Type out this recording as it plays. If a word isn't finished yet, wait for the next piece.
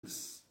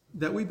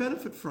that we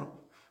benefit from.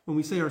 When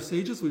we say our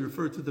sages, we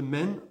refer to the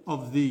men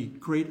of the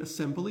Great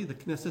Assembly, the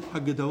Knesset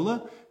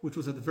Hagadola, which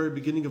was at the very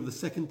beginning of the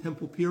Second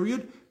Temple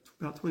period,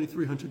 about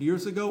 2,300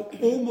 years ago.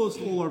 Almost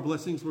all our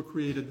blessings were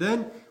created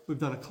then. We've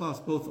done a class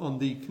both on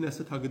the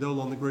Knesset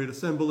Hagadola, on the Great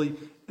Assembly,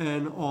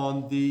 and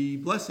on the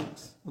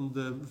blessings, on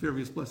the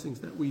various blessings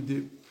that we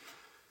do.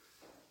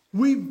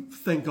 We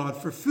thank God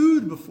for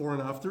food before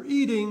and after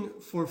eating,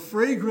 for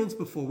fragrance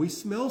before we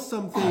smell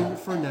something,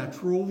 for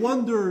natural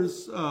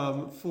wonders,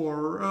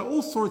 for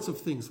all sorts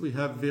of things. We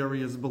have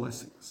various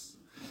blessings.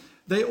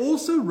 They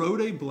also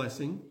wrote a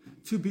blessing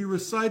to be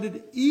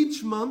recited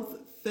each month,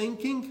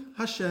 thanking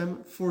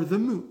Hashem for the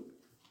moon.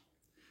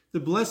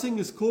 The blessing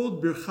is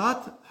called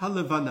Birchat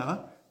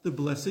HaLevana, the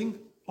blessing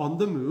on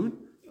the moon.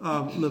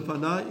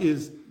 Levana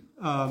is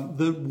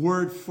the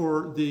word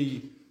for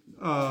the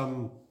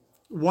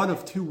one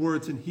of two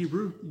words in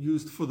Hebrew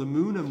used for the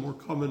moon, a more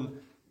common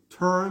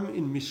term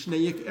in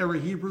Mishnaic era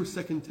Hebrew,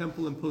 Second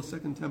Temple and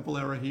post-Second Temple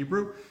era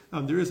Hebrew.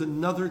 There is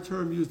another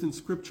term used in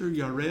Scripture,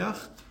 Yareach,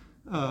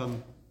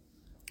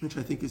 which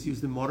I think is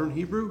used in modern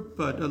Hebrew,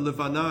 but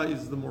Levana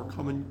is the more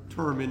common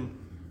term in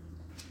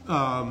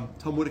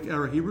Talmudic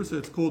era Hebrew, so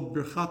it's called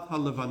Birchat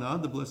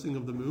HaLevana, the blessing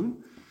of the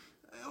moon,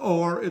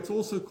 or it's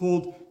also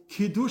called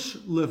Kiddush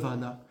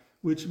Levana,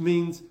 which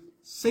means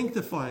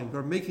sanctifying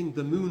or making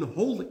the moon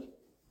holy.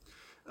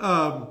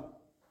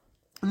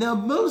 Now,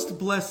 most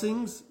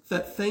blessings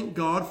that thank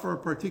God for a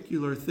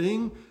particular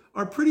thing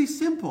are pretty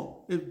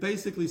simple. It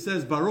basically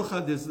says,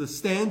 Baruch is the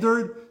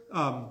standard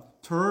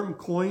term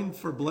coined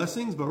for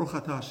blessings, Baruch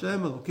atah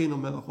Hashem Elokeinu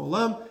melech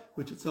olam,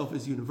 which itself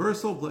is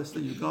universal. Blessed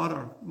are you, God,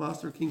 our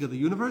Master, King of the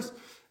universe.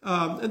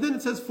 And then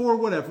it says, for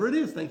whatever it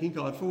is, thanking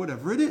God for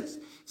whatever it is.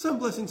 Some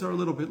blessings are a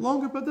little bit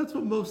longer, but that's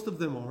what most of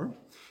them are.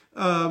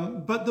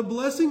 But the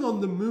blessing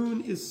on the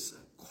moon is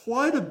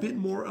quite a bit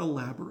more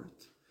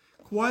elaborate,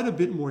 quite a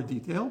bit more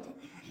detailed.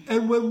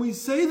 And when we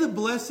say the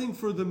blessing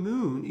for the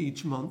moon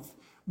each month,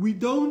 we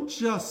don't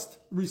just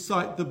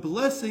recite the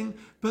blessing,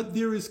 but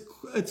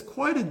it's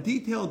quite a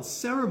detailed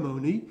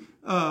ceremony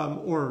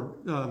or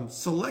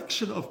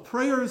selection of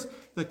prayers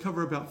that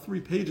cover about 3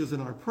 pages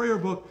in our prayer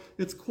book.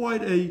 It's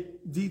quite a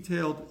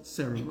detailed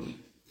ceremony.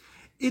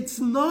 It's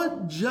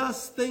not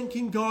just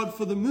thanking God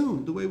for the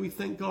moon the way we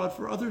thank God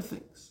for other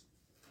things.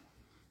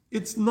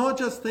 It's not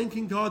just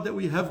thanking God that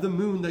we have the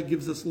moon that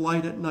gives us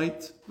light at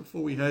night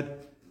before we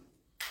had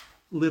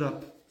lit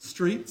up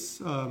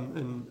streets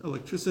and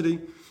electricity.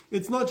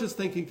 It's not just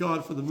thanking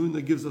God for the moon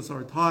that gives us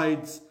our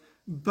tides,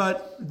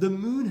 but the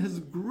moon has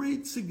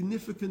great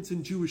significance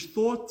in Jewish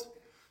thought,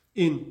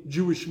 in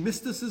Jewish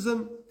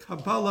mysticism,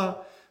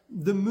 Kabbalah.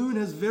 The moon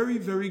has very,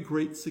 very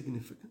great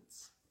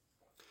significance.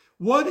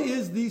 What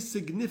is the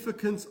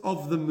significance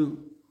of the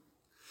moon?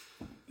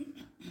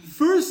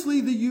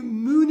 Firstly, the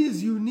moon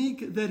is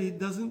unique that it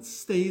doesn't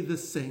stay the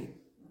same.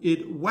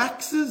 It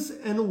waxes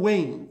and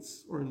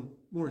wanes, or in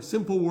more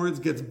simple words,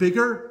 gets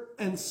bigger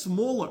and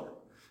smaller.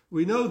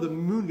 We know the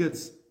moon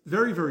gets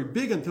very, very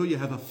big until you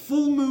have a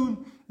full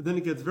moon, and then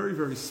it gets very,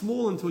 very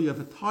small until you have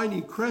a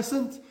tiny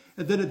crescent,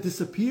 and then it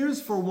disappears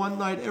for one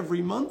night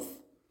every month,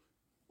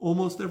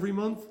 almost every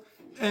month,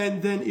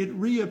 and then it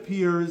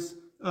reappears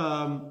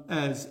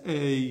as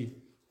a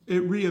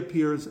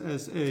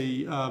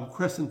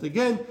crescent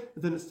again,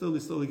 and then it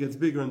slowly gets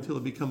bigger until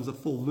it becomes a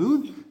full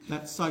moon.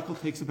 That cycle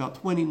takes about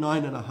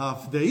 29 and a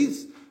half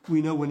days.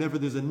 We know whenever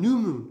there's a new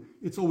moon,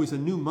 it's always a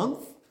new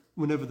month.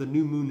 Whenever the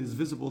new moon is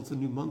visible, it's a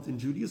new month in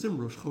Judaism,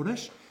 Rosh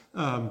Chodesh.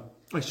 I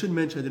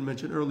didn't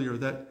mention earlier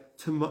that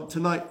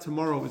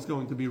tomorrow is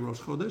going to be Rosh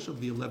Chodesh of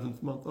the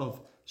 11th month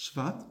of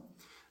Shvat.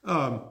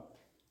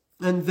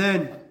 And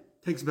then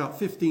it takes about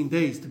 15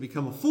 days to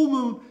become a full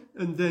moon,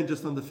 and then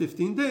just under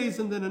 15 days,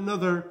 and then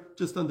another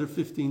just under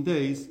 15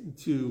 days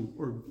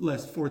or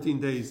less,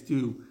 14 days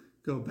to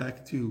go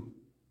back to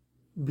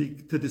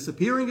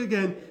disappearing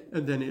again,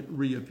 and then it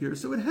reappears.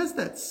 So it has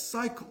that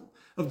cycle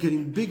of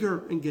getting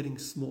bigger and getting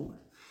smaller.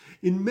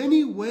 In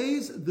many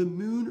ways, the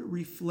moon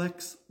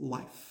reflects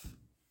life.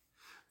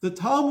 The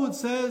Talmud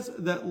says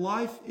that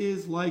life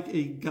is like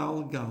a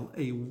galgal,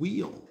 a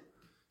wheel.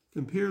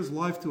 Compares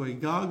life to a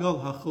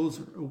galgal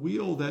hachozer, a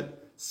wheel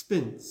that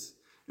spins.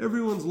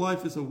 Everyone's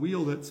life is a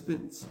wheel that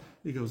spins.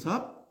 It goes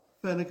up,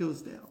 then it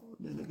goes down.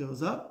 Then it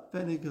goes up,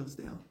 then it goes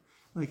down.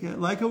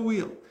 Like a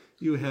wheel.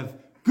 You have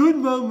good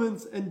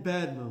moments and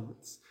bad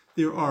moments.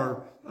 There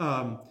are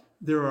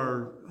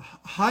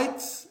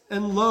heights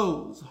and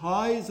lows,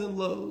 highs and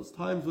lows,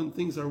 times when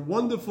things are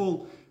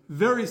wonderful,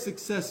 very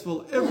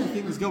successful,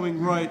 everything's going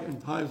right,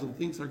 and times when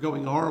things are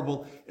going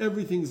horrible,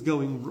 everything's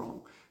going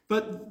wrong.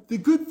 But the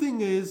good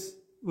thing is,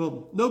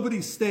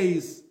 nobody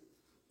stays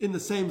in the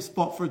same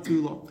spot for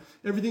too long.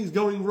 Everything's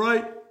going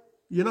right,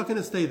 you're not going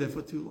to stay there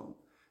for too long.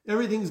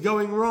 Everything's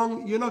going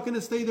wrong, you're not going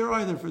to stay there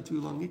either for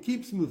too long. It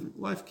keeps moving.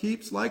 Life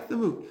keeps, like the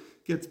moon,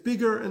 gets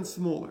bigger and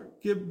smaller,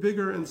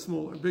 bigger and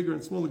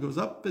smaller, goes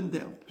up and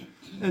down.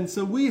 And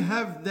so we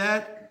have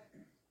that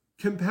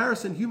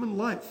comparison. Human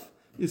life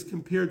is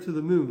compared to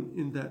the moon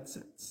in that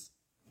sense.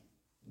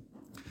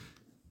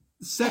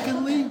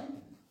 Secondly,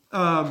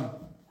 Um, I have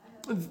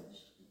a question.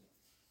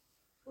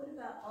 What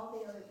about all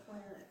the other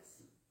planets?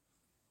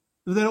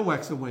 they don't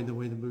wax and wane the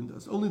way the moon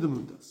does. Only the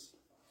moon does.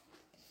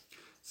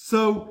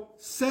 So,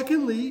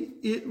 secondly,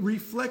 it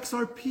reflects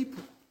our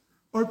people.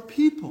 Our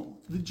people,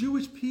 the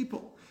Jewish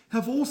people,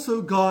 have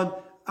also gone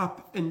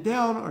up and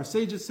down. Our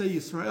sages say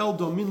Yisrael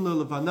domin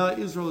levana.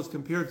 Israel is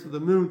compared to the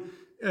moon.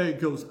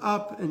 It goes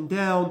up and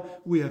down.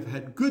 We have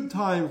had good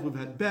times. We've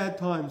had bad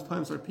times.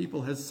 Times our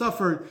people has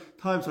suffered.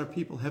 Times our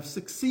people have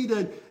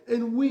succeeded.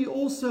 And we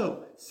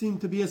also seem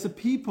to be, as a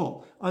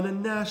people, on a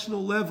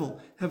national level,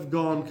 have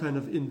gone kind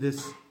of in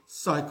this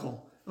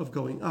cycle of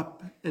going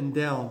up and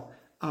down,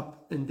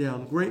 up and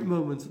down. Great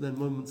moments and then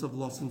moments of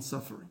loss and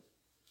suffering.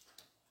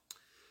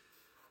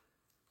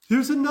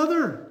 There's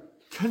another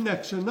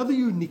connection, another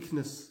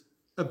uniqueness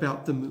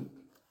about the moon.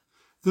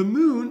 The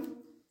moon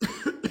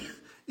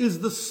is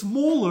the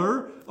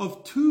smaller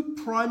of two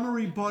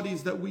primary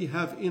bodies that we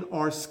have in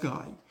our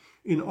sky.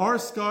 In our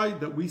sky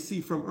that we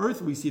see from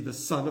Earth, we see the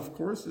sun, of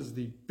course, is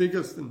the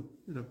biggest and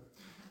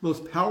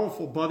most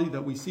powerful body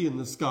that we see in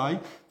the sky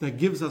that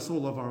gives us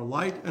all of our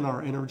light and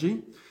our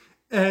energy.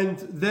 And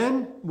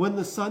then when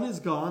the sun is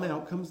gone,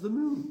 out comes the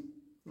moon.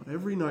 Not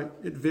every night,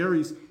 it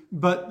varies,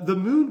 but the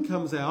moon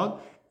comes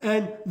out.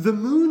 And the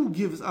moon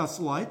gives us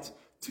light.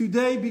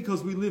 Today,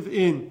 because we live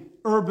in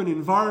urban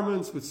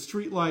environments with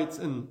street lights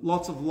and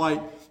lots of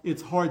light,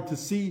 it's hard to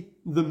see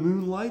the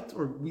moonlight,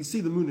 or we see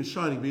the moon is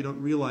shining, but you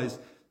don't realize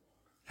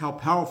how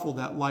powerful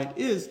that light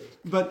is.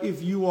 But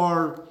if you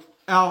are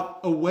out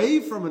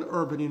away from an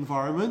urban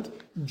environment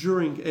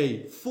during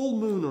a full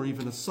moon or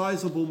even a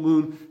sizable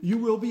moon, you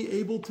will be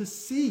able to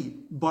see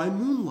by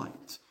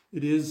moonlight.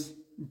 It is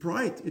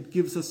bright. It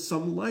gives us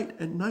some light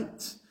at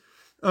night.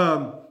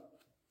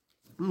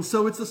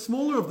 So it's the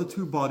smaller of the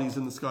two bodies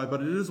in the sky,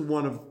 but it is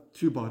one of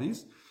two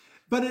bodies.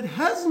 But it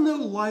has no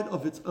light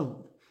of its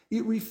own.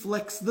 It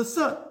reflects the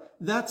sun.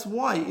 That's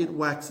why it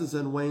waxes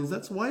and wanes.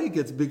 That's why it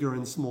gets bigger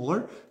and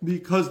smaller,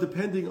 because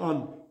depending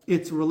on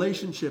its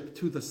relationship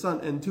to the sun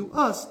and to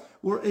us,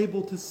 we're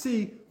able to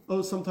see,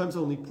 sometimes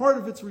only part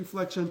of its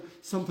reflection.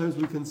 Sometimes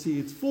we can see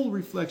its full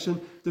reflection,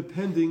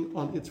 depending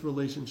on its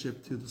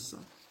relationship to the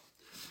sun.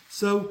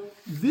 So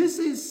this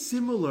is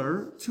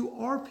similar to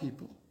our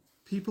people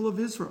of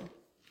Israel.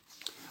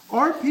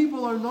 Our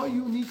people are not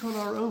unique on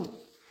our own.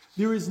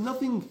 There is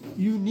nothing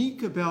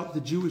unique about the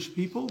Jewish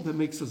people that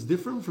makes us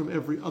different from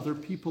every other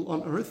people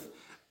on earth,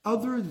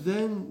 other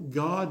than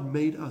God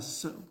made us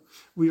so.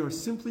 We are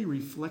simply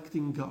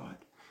reflecting God.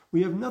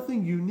 We have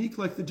nothing unique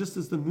like that. Just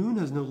as the moon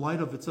has no light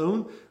of its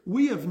own,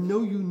 we have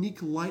no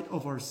unique light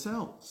of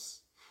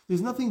ourselves.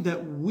 There's nothing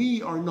that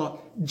we are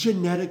not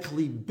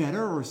genetically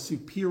better or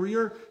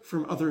superior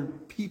from other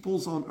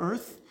peoples on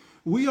earth.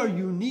 We are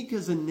unique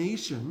as a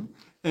nation,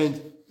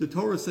 and the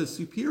Torah says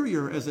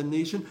superior as a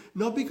nation,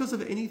 not because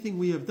of anything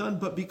we have done,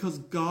 but because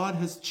God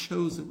has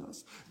chosen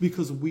us,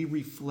 because we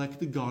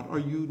reflect God. Our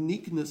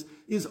uniqueness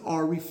is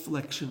our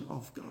reflection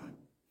of God.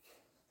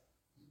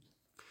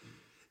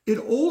 It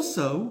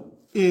also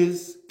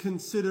is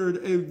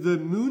considered, the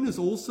moon is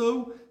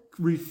also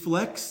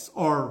reflects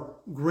our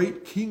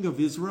great king of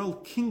Israel,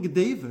 King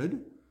David,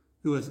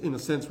 who is, in a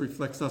sense,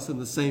 reflects us in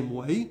the same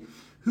way,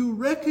 who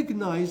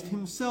recognized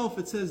himself,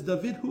 it says,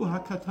 David hu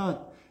hakatan.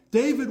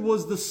 David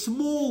was the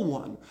small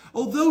one.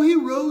 Although he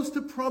rose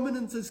to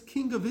prominence as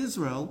king of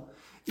Israel,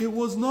 it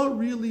was not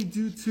really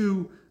due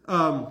to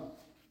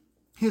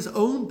his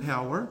own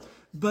power,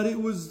 but it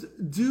was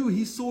due,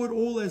 he saw it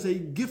all as a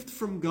gift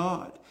from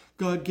God.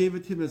 God gave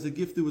it to him as a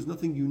gift. There was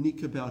nothing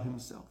unique about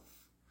himself.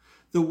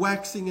 The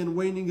waxing and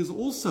waning is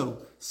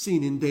also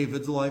seen in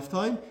David's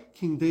lifetime.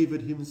 King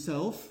David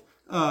himself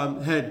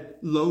had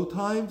low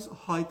times,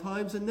 high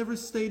times, and never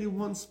stayed in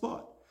one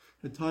spot.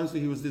 At times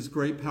where he was this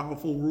great,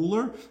 powerful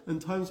ruler,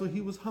 and times where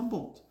he was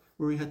humbled,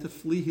 where he had to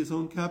flee his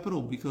own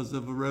capital because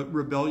of a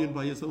rebellion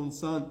by his own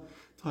son.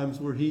 Times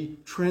where he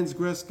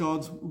transgressed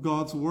God's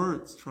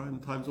words.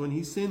 Times when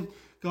he sinned.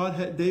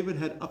 David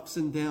had ups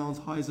and downs,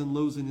 highs and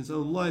lows in his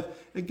own life.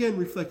 Again,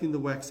 reflecting the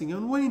waxing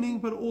and waning,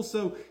 but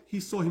also he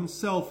saw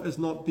himself as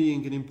not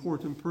being an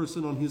important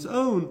person on his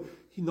own.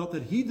 Not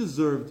that he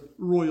deserved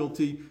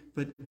royalty,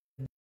 but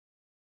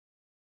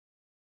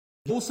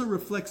also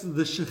reflects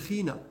the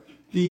Shekhinah,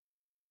 the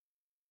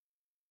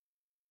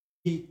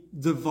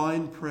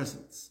divine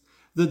presence.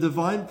 The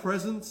divine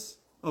presence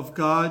of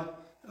God,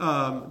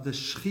 the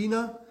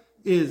Shekhinah,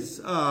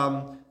 is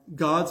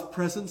God's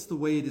presence the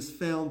way it is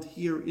found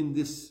here in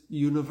this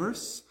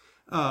universe.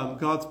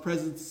 God's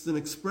presence is an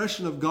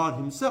expression of God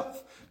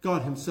himself.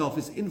 God himself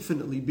is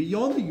infinitely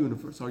beyond the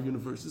universe. Our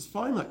universe is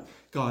finite.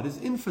 God is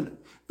infinite.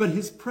 But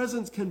his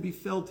presence can be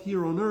felt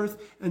here on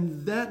earth,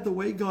 and that the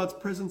way God's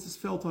presence is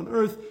felt on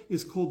earth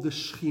is called the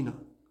Shekhinah.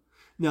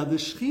 Now, the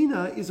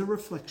Shekhinah is a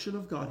reflection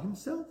of God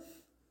himself,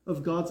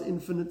 of God's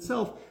infinite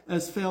self,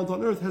 as found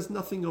on earth, has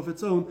nothing of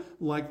its own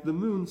like the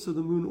moon, so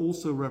the moon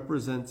also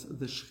represents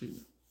the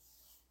Shekhinah.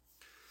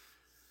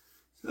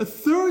 A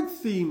third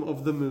theme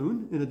of the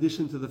moon, in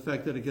addition to the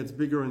fact that it gets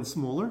bigger and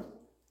smaller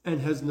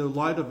and has no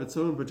light of its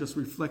own but just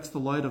reflects the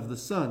light of the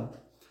sun,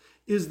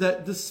 is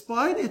that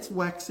despite its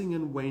waxing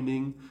and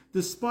waning,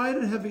 despite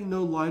it having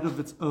no light of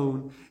its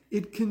own,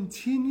 it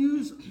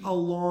continues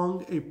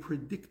along a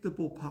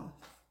predictable path.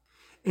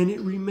 And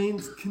it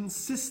remains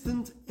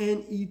consistent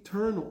and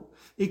eternal.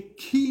 It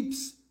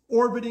keeps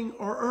orbiting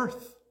our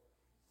Earth.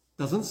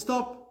 Doesn't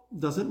stop,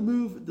 doesn't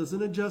move,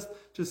 doesn't adjust,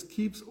 just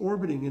keeps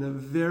orbiting in a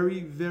very,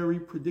 very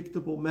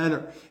predictable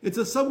manner. It's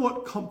a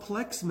somewhat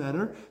complex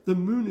manner. The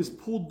moon is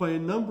pulled by a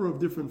number of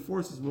different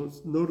forces,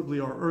 most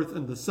notably our Earth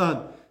and the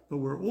sun. But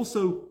we're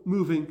also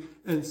moving,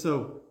 and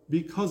so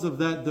because of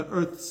that, the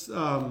Earth's,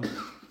 the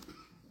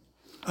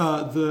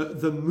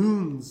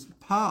moon's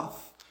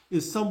path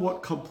is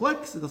somewhat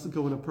complex. It doesn't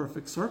go in a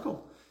perfect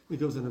circle. It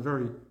goes in a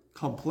very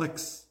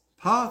complex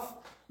path.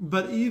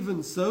 But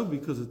even so,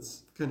 because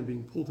it's kind of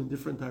being pulled in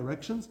different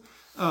directions,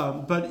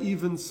 but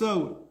even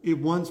so,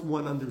 once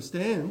one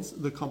understands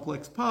the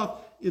complex path,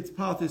 its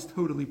path is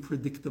totally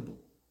predictable.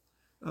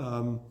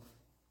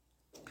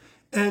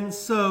 And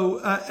so,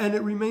 and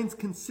it remains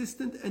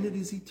consistent, and it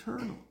is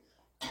eternal.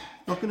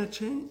 Not going to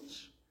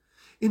change.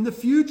 In the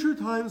future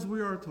times, we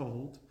are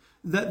told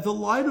that the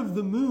light of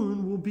the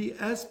moon will be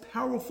as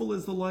powerful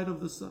as the light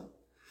of the sun.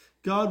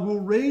 God will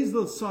raise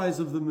the size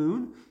of the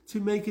moon to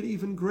make it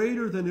even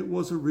greater than it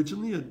was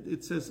originally.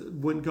 It says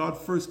when God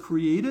first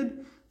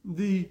created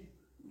the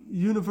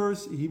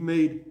universe, he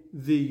made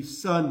the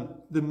sun,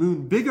 the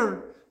moon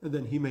bigger, and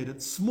then he made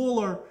it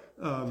smaller.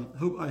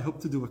 I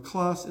hope to do a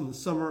class in the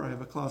summer. I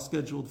have a class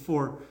scheduled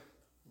for,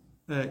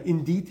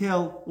 in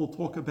detail, we'll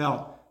talk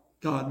about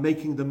God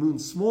making the moon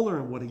smaller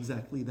and what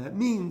exactly that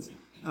means,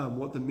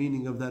 what the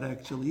meaning of that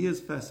actually is.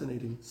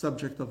 Fascinating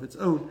subject of its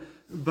own.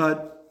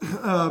 But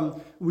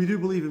we do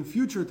believe in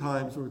future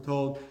times, we're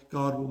told,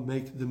 God will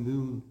make the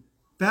moon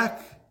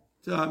back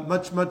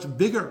much, much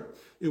bigger.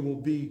 It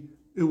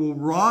will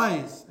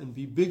rise and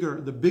be bigger,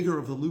 the bigger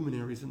of the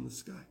luminaries in the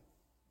sky.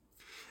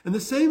 And the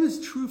same is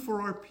true for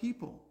our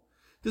people.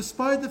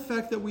 Despite the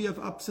fact that we have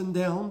ups and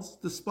downs,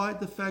 despite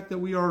the fact that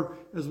we are,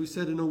 as we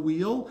said, in a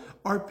wheel,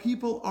 our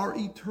people are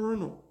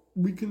eternal.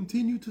 We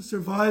continue to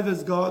survive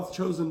as God's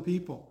chosen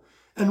people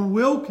and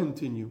will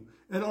continue.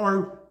 And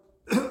our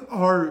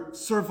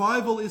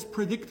survival is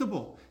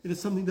predictable. It is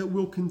something that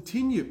will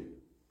continue.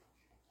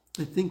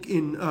 I think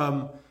in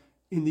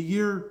the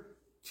year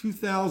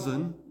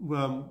 2000,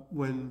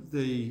 when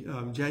the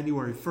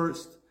January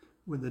 1st,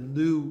 when the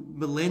new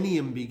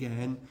millennium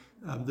began,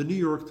 the New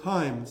York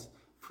Times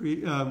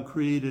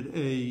created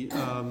a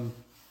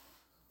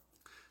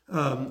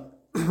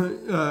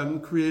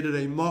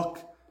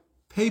mock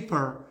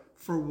paper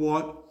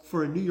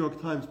for a New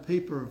York Times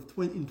paper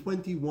in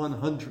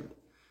 2100,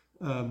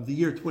 the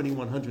year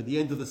 2100, the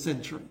end of the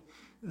century.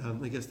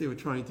 I guess they were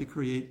trying to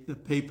create the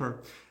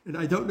paper, and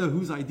I don't know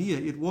whose idea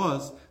it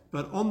was,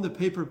 but on the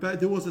paper,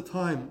 there was a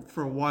time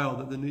for a while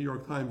that the New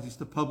York Times used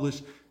to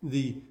publish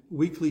the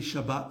weekly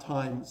Shabbat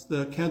Times,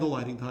 the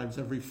candlelighting times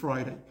every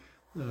Friday.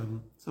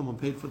 Someone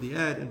paid for the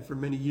ad, and for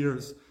many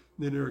years,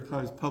 the New York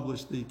Times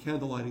published the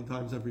candlelighting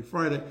times every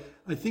Friday.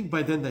 I think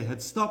by then they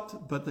had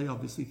stopped, but they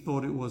obviously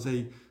thought it was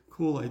a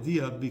cool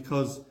idea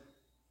because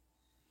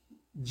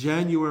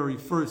January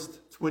 1st,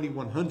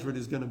 2100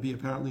 is going to be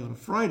apparently on a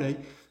Friday,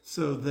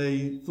 so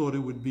they thought it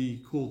would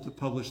be cool to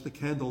publish the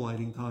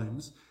candlelighting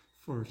times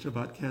for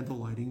Shabbat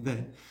candlelighting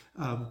then.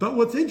 But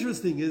what's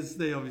interesting is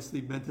they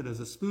obviously meant it as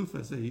a spoof,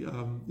 as a,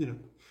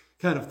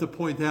 kind of to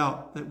point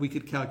out that we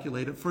could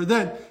calculate it for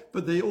then,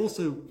 but they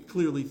also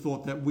clearly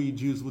thought that we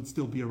Jews would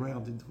still be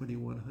around in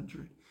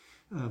 2100.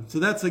 So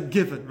that's a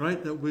given,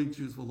 right? That we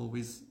Jews will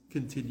always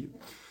continue.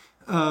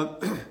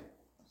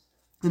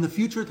 In the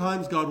future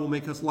times, God will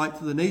make us light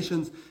to the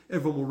nations.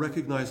 Everyone will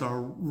recognize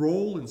our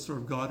role and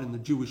serve God in the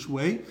Jewish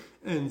way.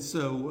 And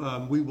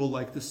so we will,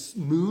 like this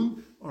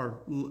moon, our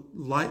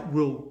light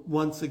will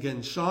once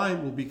again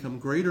shine, will become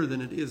greater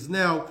than it is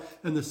now.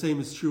 And the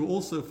same is true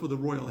also for the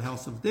royal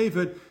house of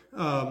David.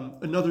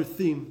 Another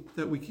theme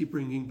that we keep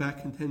bringing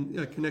back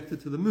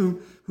connected to the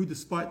moon, who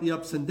despite the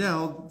ups and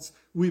downs,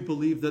 we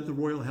believe that the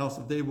royal house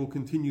of David will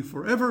continue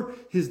forever.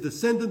 His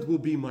descendant will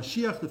be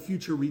Mashiach, the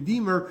future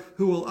Redeemer,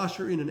 who will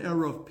usher in an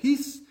era of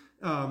peace,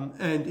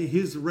 and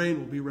his reign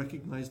will be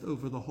recognized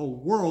over the whole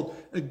world,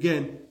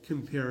 again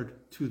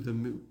compared to the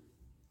moon.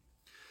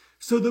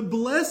 So the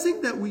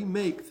blessing that we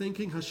make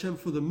thanking Hashem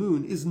for the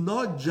moon is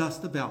not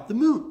just about the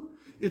moon.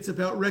 It's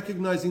about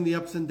recognizing the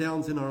ups and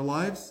downs in our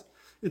lives.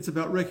 It's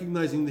about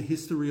recognizing the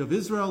history of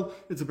Israel.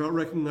 It's about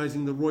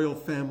recognizing the royal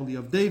family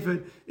of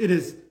David. It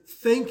is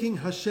thanking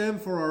Hashem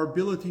for our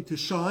ability to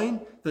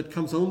shine that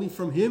comes only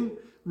from him,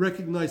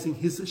 recognizing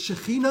his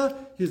Shekhinah,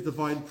 his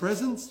divine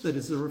presence, that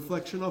is a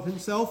reflection of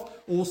himself,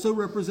 also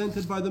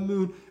represented by the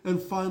moon,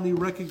 and finally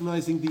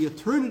recognizing the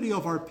eternity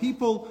of our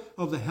people,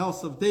 of the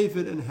house of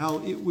David, and how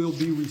it will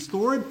be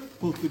restored,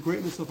 both the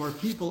greatness of our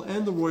people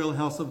and the royal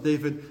house of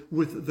David,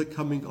 with the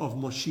coming of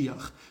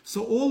Moshiach.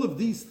 So all of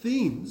these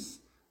themes,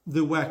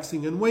 the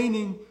waxing and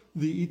waning,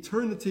 the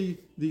eternity,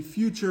 the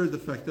future, the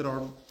fact that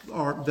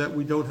that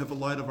we don't have a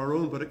light of our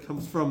own, but it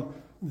comes from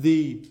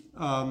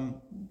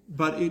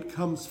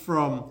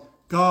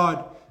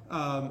God,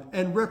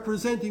 and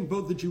representing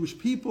both the Jewish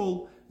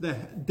people,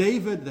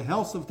 David, the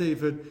house of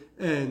David,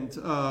 and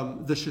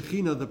the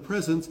Shekhinah, the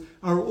presence,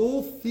 are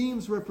all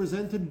themes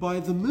represented by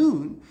the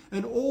moon,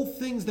 and all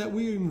things that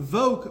we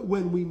invoke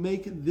when we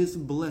make this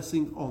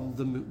blessing on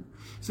the moon.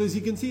 So as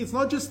you can see, it's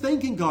not just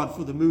thanking God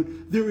for the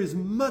moon. There is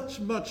much,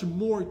 much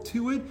more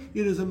to it.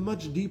 It is a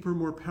much deeper,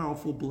 more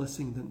powerful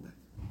blessing than that.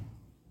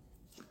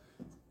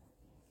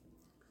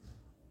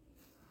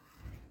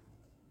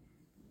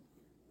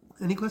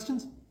 Any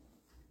questions?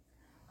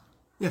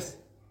 Yes?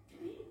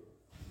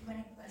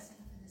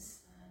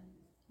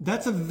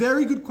 That's a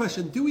very good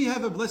question. Do we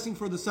have a blessing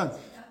for the sun?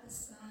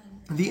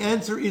 The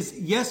answer is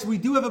yes, we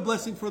do have a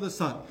blessing for the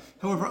sun.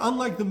 However,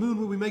 unlike the moon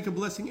where we make a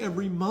blessing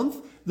every month,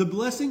 the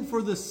blessing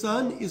for the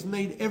sun is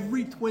made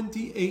every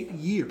 28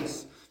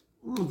 years.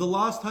 The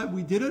last time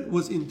we did it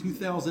was in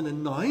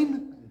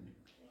 2009.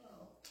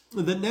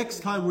 The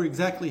next time, we're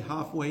exactly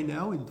halfway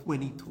now in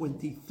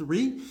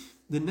 2023.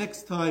 The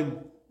next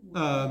time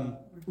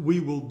we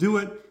will do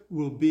it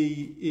will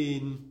be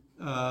in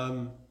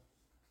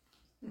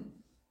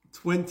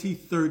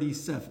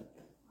 2037.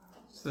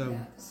 So,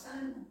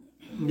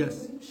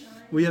 yes,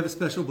 we have a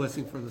special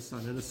blessing for the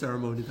sun and a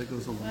ceremony that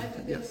goes along with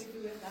it. Yes.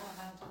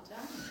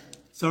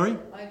 Sorry?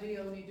 Why do you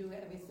only do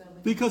every so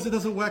many? Because it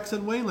doesn't wax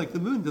and wane like the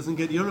moon.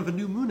 You don't have a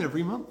new moon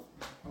every month.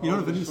 You don't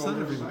have a new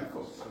sun every month.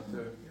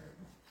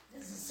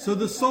 So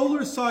the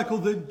solar cycle,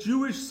 the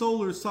Jewish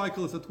solar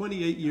cycle, is a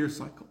 28-year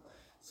cycle.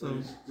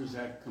 So does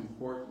that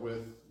comport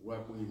with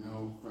what we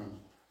know from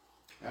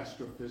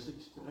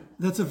astrophysics today?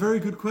 That's a very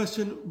good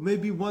question.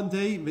 Maybe one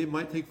day, it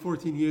might take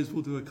 14 years,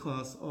 we'll do a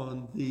class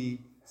on the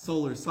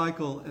solar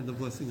cycle and the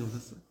blessing of the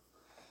sun.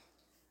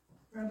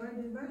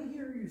 Rabbi, did I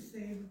hear you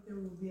say that there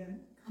will be a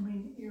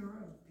coming era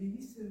of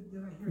peace? Did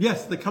I hear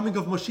Yes, that? the coming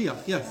of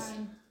Moshiach, yes.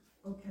 And,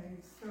 okay,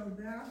 so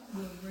that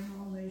will bring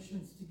all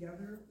nations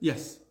together?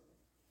 Yes.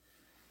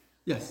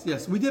 Yes,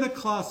 yes. We did a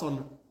class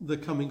on the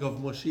coming of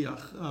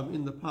Moshiach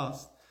in the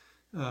past.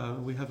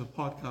 We have a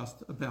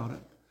podcast about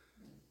it.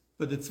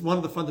 But it's one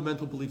of the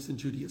fundamental beliefs in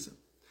Judaism.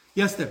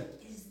 Yes, Deb?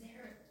 Is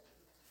there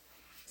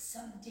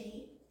some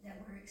date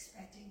that we're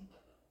expecting?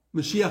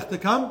 Mashiach to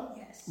come?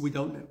 Yes. We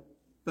don't know.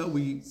 But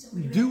we So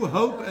we do have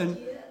hope no and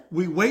idea?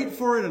 we wait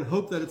for it and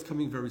hope that it's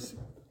coming very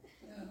soon.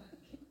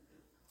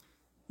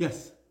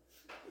 Yes?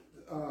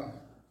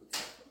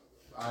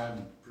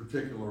 I'm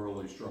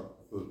particularly struck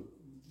with the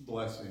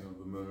blessing of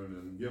the moon,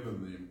 and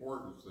given the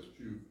importance that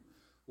you've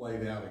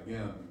laid out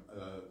again,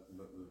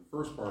 the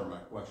first part of my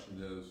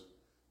question is,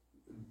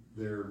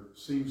 there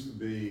seems to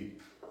be,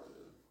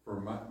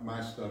 from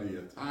my study,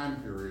 a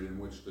time period in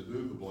which to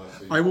do the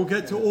blessing. I will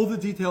get to all the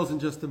details in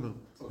just a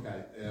moment.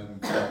 Okay, and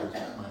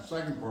my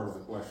second part of the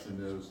question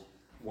is,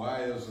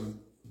 why isn't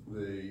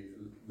the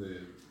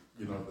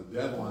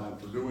deadline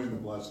for doing the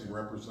blessing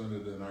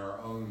represented in our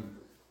own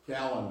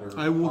calendar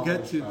I will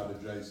get published to- by the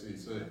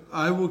JCC?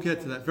 I will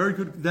get to that. Very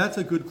good. That's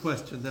a good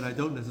question that I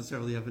don't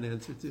necessarily have an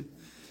answer to.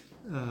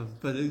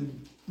 But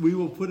we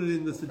will put it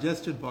in the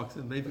suggestion box,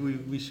 and maybe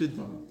we should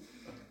do it.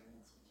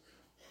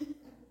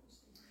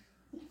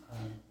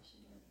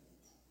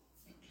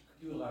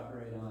 Could you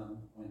elaborate on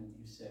when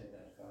you said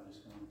that God is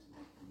going to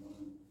make the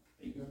moon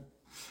bigger?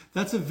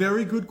 That's a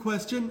very good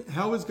question.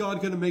 How is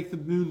God going to make the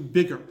moon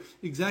bigger?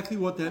 Exactly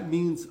what that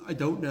means, I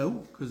don't know,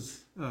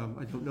 because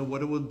I don't know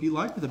what it would be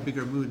like with a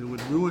bigger moon. It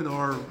would ruin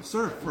our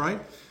surf, right?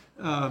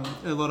 And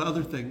a lot of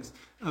other things.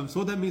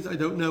 So what that means, I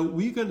don't know.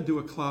 We're going to do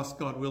a class,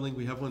 God willing.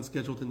 We have one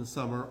scheduled in the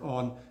summer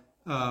on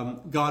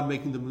God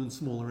making the moon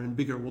smaller and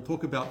bigger. We'll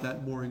talk about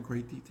that more in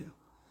great detail.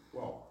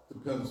 Well,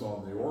 depends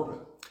on the orbit.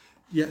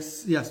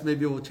 Yes,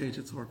 maybe it will change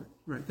its orbit.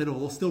 Right, then it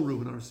will still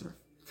ruin our surf.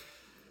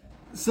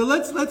 So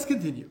let's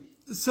continue.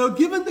 So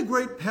given the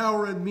great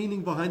power and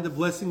meaning behind the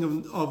blessing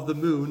of the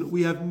moon,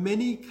 we have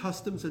many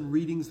customs and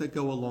readings that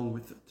go along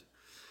with it.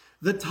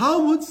 The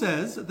Talmud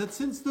says that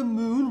since the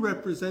moon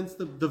represents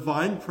the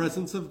divine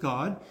presence of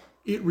God,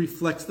 it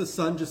reflects the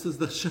sun, just as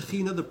the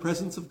Shekhinah, the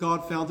presence of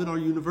God found in our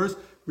universe,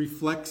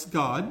 reflects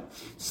God.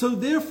 So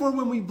therefore,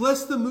 when we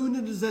bless the moon,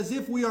 it is as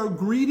if we are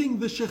greeting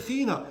the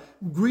Shekhinah,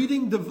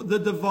 greeting the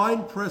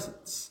divine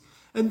presence.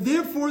 And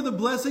therefore, the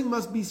blessing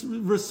must be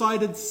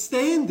recited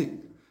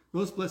standing.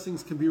 Most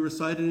blessings can be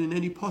recited in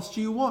any posture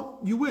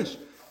you wish.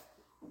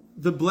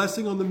 The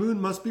blessing on the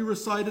moon must be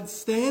recited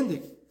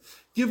standing.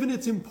 Given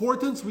its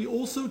importance, we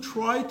also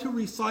try to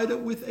recite it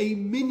with a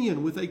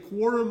minyan, with a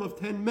quorum of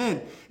 10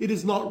 men. It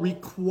is not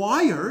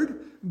required,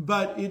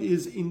 but it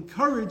is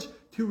encouraged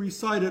to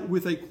recite it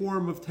with a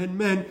quorum of 10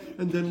 men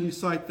and then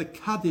recite the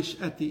Kaddish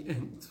at the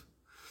end.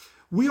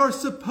 We are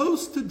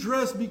supposed to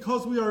dress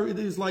because it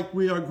is like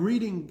we are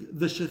greeting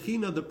the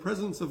Shekhinah, the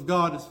presence of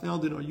God is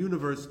found in our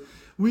universe.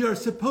 We are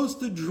supposed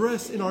to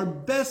dress in our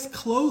best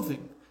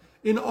clothing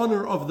in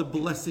honor of the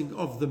blessing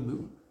of the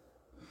moon.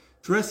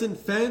 Dress in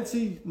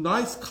fancy,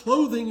 nice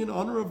clothing in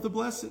honor of the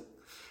blessing.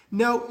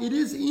 Now, it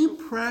is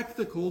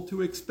impractical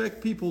to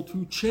expect people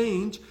to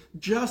change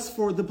just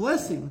for the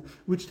blessing,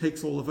 which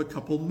takes all of a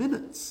couple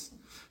minutes.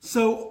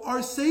 So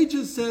our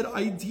sages said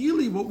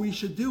ideally what we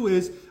should do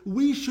is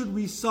we should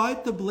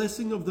recite the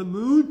blessing of the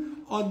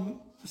moon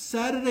on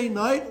Saturday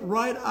night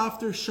right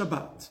after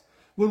Shabbat,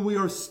 when we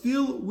are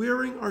still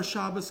wearing our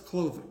Shabbos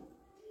clothing.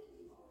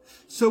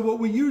 So what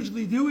we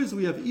usually do is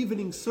we have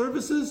evening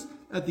services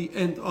at the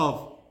end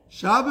of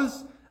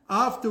Shabbos.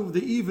 After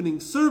the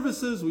evening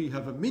services, we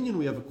have a minyan,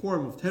 we have a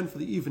quorum of 10 for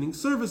the evening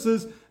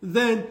services.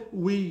 Then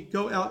we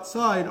go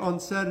outside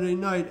on Saturday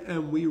night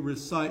and we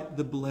recite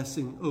the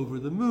blessing over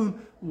the moon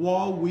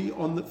while we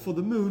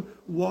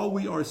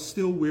are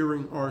still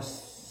wearing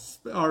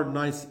our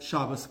nice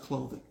Shabbos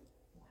clothing.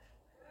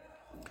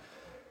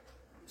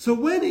 So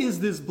when is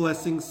this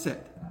blessing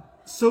said?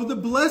 So the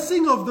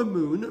blessing of the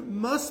moon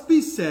must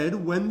be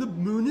said when the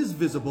moon is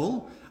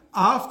visible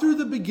after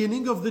the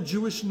beginning of the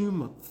Jewish new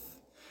month.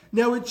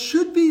 Now it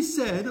should be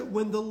said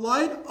when the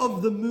light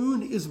of the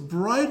moon is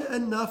bright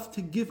enough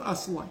to give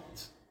us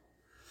light.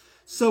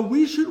 So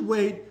we should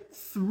wait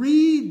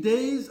 3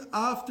 days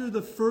after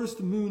the first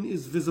moon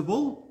is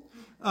visible.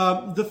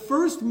 The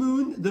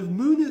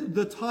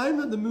time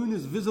that the moon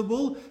is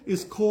visible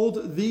is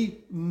called the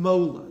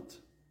molad.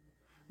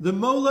 The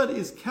molad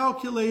is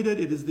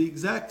calculated. It is the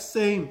exact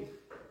same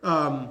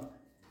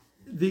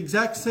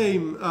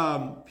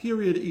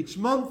period each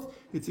month.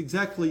 It's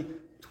exactly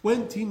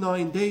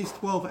 29 days,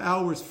 12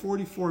 hours,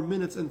 44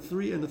 minutes, and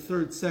 3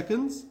 1/3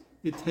 seconds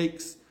it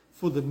takes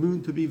for the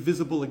moon to be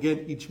visible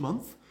again each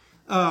month.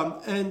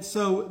 And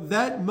so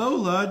that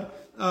molad,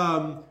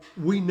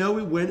 we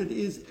know when it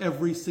is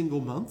every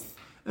single month.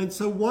 And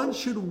so one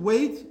should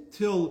wait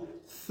till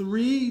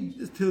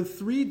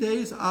 3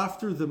 days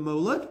after the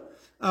molad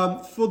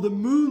for the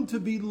moon to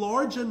be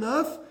large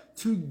enough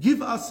to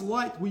give us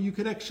light where you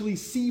can actually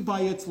see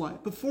by its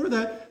light. Before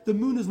that, the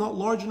moon is not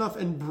large enough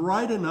and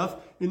bright enough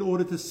in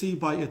order to see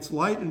by its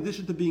light. In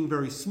addition to being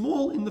very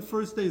small in the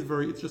first day,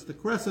 it's just a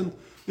crescent,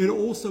 it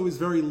also is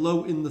very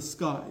low in the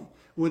sky.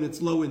 When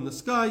it's low in the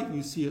sky,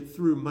 you see it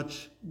through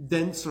much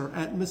denser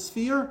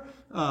atmosphere.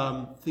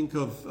 Think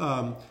of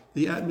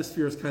the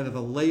atmosphere as kind of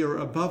a layer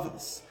above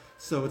us.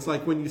 So it's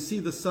like when you see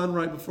the sun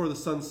right before the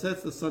sun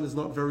sets, the sun is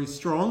not very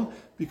strong,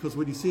 because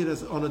when you see it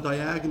as on a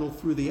diagonal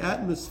through the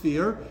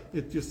atmosphere,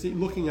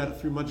 looking at it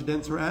through much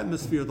denser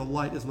atmosphere, the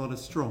light is not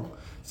as strong.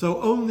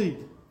 So only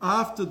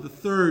after the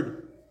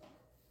third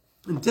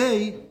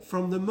day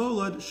from the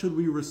molad should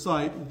we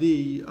recite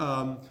the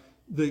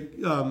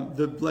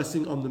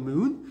blessing on the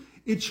moon.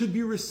 It should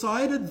be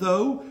recited,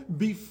 though,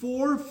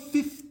 before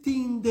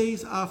 15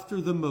 days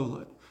after the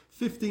molad.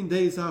 15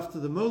 days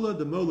after the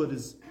molad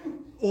is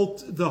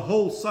the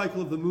whole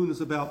cycle of the moon is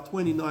about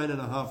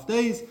 29.5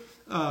 days.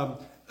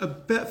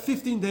 About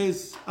 15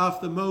 days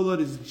after molad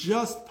is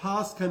just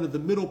past kind of the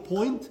middle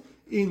point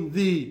in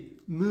the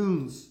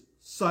moon's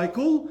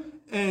cycle,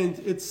 and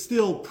it's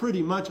still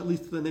pretty much, at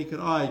least to the naked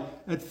eye,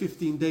 at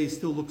 15 days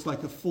still looks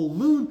like a full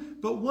moon.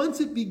 But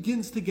once it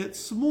begins to get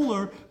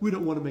smaller, we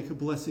don't want to make a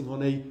blessing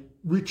on a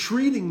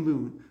retreating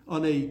moon,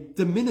 on a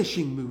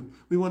diminishing moon.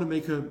 We want to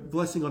make a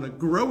blessing on a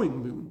growing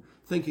moon,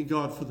 thanking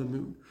God for the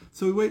moon.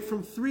 So we wait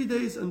from 3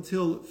 days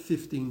until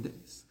 15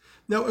 days.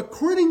 Now,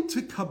 according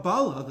to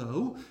Kabbalah,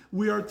 though,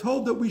 we are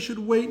told that we should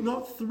wait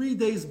not 3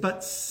 days,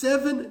 but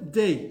 7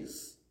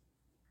 days.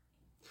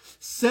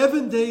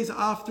 7 days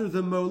after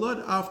the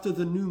molad, after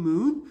the new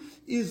moon,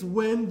 is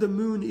when the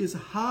moon is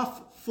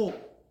half full.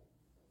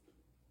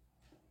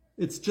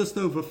 It's just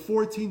over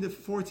 14 to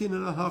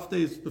 14.5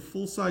 days, the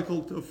full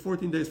cycle of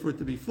 14 days for it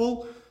to be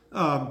full.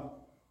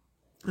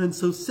 And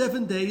so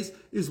 7 days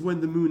is when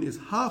the moon is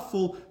half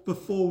full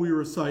before we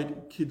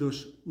recite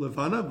Kiddush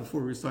Levana,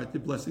 before we recite the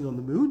blessing on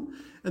the moon.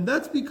 And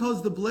that's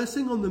because the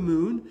blessing on the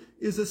moon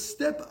is a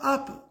step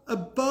up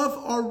above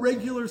our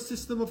regular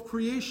system of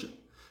creation.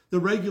 The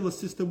regular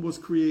system was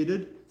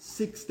created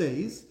 6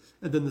 days,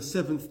 and then the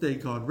 7th day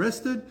God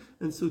rested.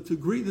 And so to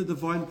greet the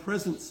divine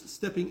presence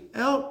stepping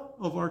out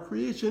of our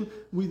creation,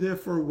 we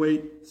therefore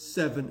wait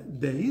 7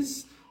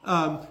 days.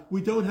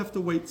 We don't have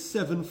to wait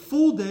 7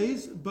 full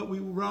days, but we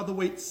will rather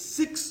wait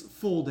 6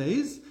 full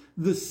days.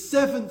 The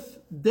 7th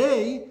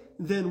day,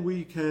 then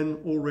we can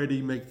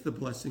already make the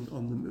blessing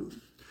on the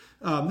moon.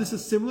 This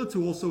is similar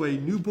to also a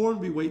newborn.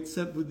 We wait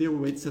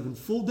 7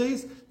 full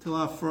days till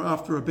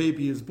after a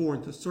baby is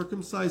born to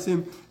circumcise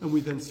him, and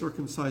we then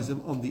circumcise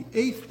him on the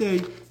 8th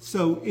day.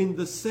 So in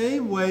the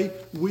same way,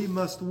 we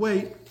must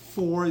wait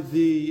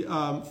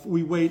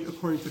we wait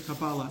according to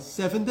Kabbalah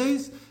 7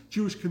 days.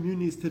 Jewish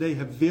communities today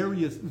have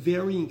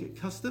varying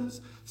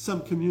customs.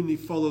 Some communities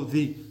follow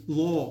the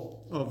law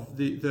of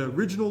the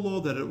original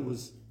law that it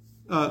was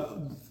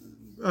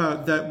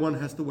that one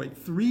has to wait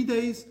 3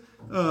 days,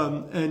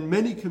 and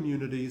many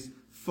communities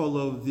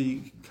follow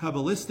the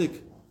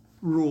Kabbalistic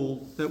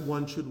rule that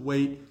one should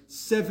wait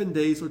 7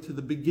 days or to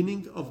the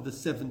beginning of the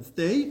 7th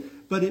day,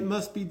 but it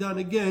must be done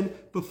again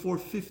before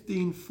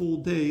 15 full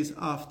days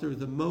after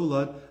the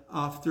molad,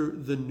 after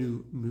the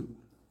new moon.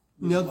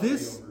 Now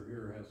this over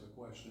here has a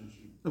question.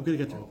 I'm going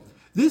to get to it.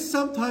 This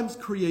sometimes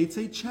creates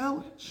a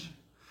challenge,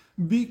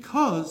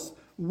 because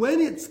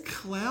when it's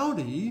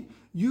cloudy,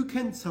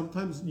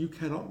 sometimes you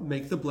cannot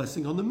make the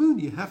blessing on the moon.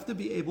 You have to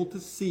be able to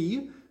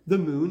see the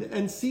moon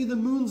and see the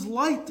moon's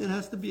light. It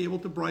has to be able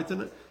to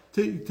brighten it,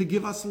 to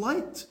give us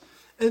light.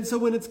 And so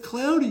when it's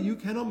cloudy, you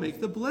cannot make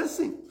the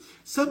blessing.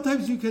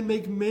 Sometimes you can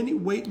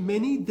wait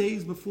many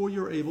days before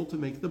you're able to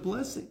make the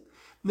blessing.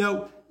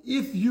 Now,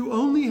 if you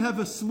only have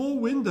a small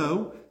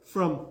window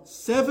from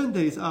 7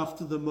 days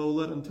after the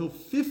molad until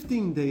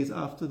 15 days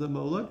after the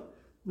molad,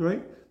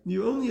 right?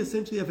 You only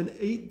essentially have an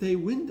 8-day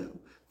window.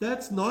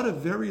 That's not a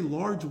very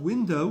large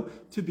window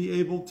to be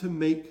able to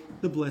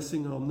make the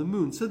blessing on the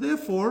moon. So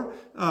therefore,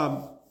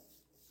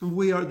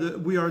 we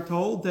are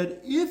told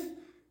that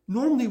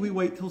normally we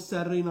wait till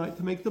Saturday night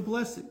to make the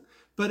blessing.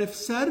 But if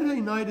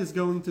Saturday night is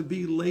going to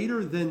be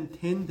later than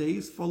 10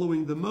 days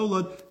following the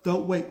molad,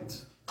 don't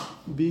wait.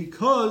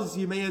 Because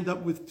you may end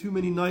up with too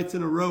many nights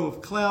in a row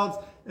of clouds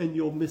and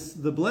you'll miss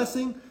the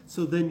blessing.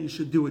 So then you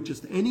should do it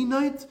just any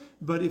night.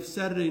 But if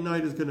Saturday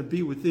night is going to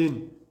be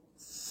within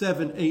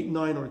 7, 8,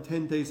 9, or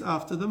 10 days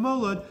after the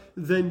molad,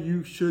 then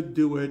you should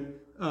do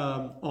it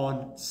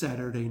on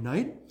Saturday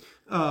night.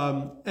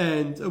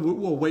 And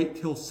we'll wait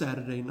till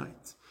Saturday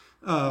night.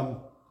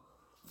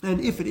 And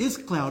if it is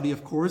cloudy,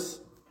 of course,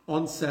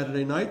 on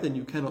Saturday night, then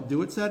you cannot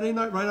do it Saturday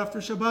night right after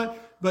Shabbat,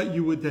 but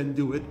you would then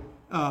do it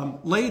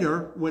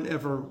later,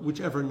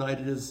 whichever night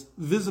it is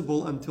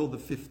visible until the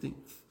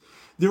 15th.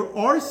 There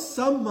are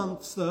some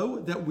months, though,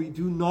 that we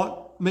do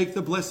not make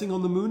the blessing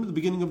on the moon at the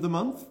beginning of the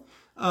month.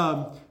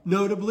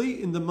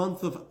 Notably, in the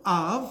month of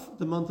Av,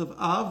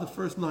 the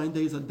first 9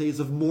 days are days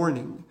of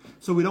mourning.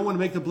 So we don't want to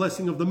make the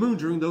blessing of the moon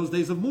during those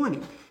days of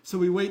mourning. So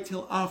we wait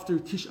till after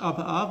Tisha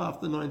B'Av,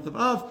 after the 9th of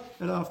Av,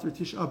 and after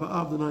Tisha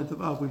B'Av, the 9th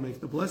of Av, we make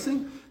the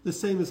blessing. The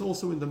same is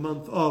also in the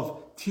month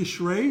of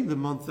Tishrei, the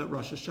month that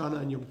Rosh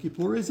Hashanah and Yom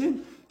Kippur is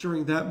in.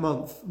 During that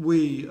month,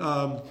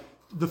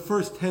 the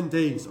first 10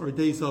 days are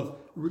days of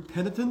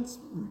repentance.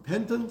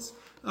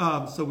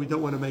 So we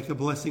don't want to make a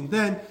blessing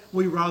then.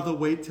 We rather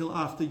wait till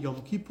after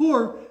Yom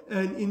Kippur.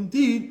 And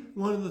indeed,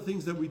 one of the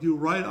things that we do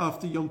right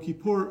after Yom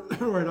Kippur,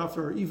 right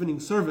after our evening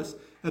service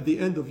at the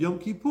end of Yom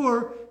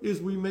Kippur,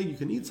 is you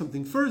can eat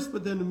something first,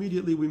 but then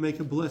immediately we make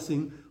a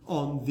blessing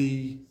on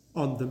the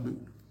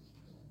moon.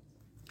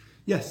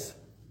 Yes?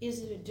 Is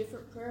it a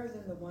different prayer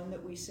than the one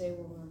that we say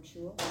when we're in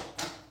shul?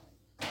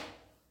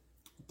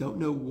 Don't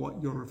know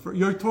what you're referring.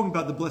 You're talking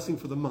about the blessing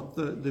for the month,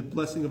 the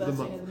blessing of the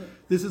month.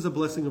 This is a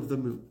blessing of the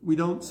moon. We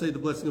don't say the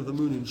blessing of the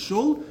moon in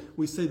shul.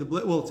 We say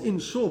it's in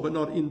shul, but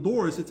not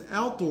indoors. It's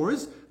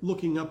outdoors,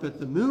 looking up at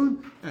the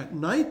moon at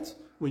night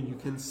when you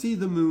can see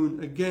the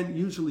moon. Again,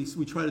 usually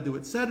we try to do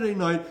it Saturday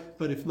night,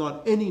 but if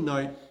not any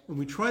night, and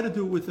we try to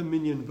do it with a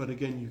minyan. But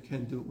again, you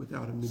can do it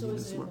without a minyan So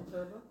is as it well. in the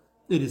prayer book?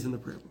 It is in the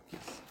prayer book.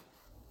 Yes.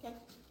 Okay.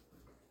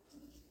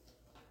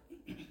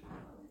 Do you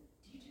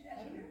do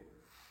that here?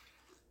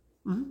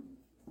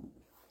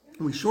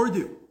 We sure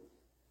do.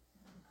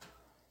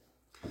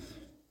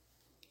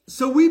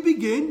 So we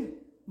begin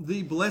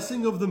the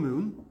blessing of the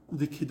moon,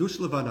 the Kiddush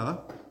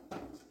Levana,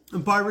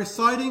 by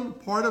reciting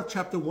part of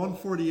chapter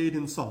 148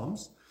 in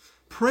Psalms,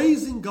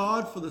 praising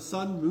God for the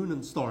sun, moon,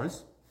 and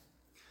stars.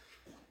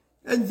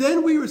 And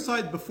then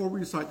before we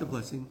recite the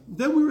blessing,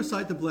 then we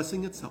recite the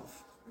blessing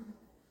itself.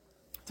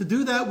 To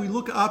do that, we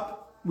look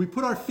up, we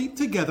put our feet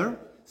together,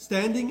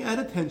 standing at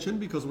attention,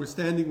 because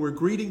we're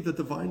greeting the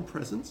divine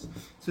presence.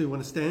 So you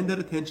want to stand at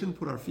attention,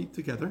 put our feet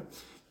together.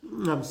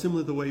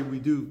 Similar to the way we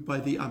do by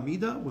the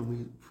Amida, when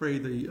we pray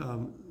the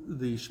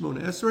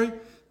Shemona Esrei,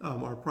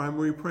 our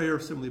primary prayer,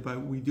 similarly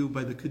we do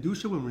by the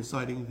Kedusha, when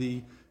reciting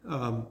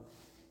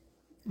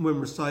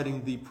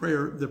the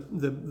prayer,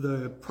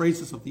 the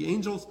praises of the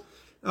angels.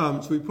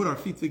 So we put our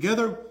feet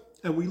together,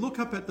 and we look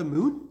up at the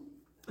moon,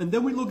 and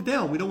then we look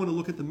down. We don't want to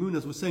look at the moon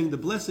as we're saying the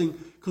blessing,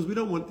 because we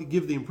don't want to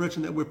give the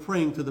impression that we're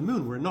praying to the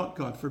moon. We're not,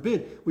 God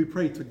forbid. We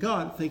pray to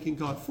God, thanking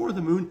God for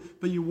the moon,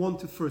 but you want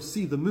to first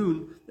see the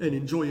moon and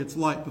enjoy its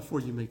light before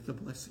you make the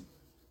blessing.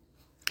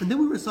 And then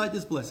we recite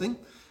this blessing.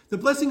 The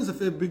blessing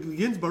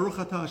begins, Baruch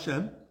Atah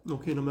Hashem,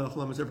 Elokeinu melech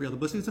haolam, as every other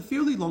blessing. It's a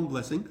fairly long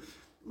blessing.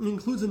 It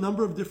includes a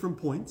number of different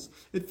points.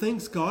 It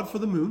thanks God for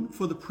the moon,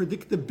 for the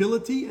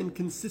predictability and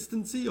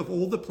consistency of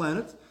all the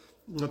planets.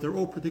 They're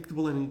all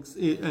predictable and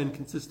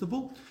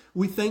consistable.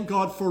 We thank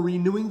God for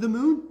renewing the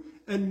moon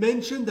and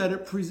mention that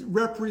it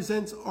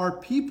represents our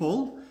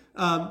people,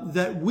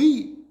 that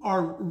we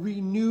are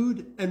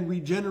renewed and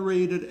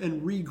regenerated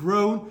and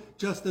regrown.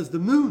 Just as the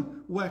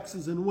moon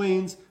waxes and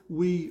wanes,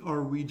 we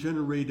are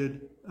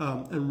regenerated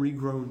and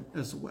regrown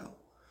as well.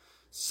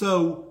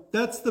 So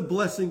that's the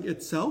blessing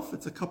itself.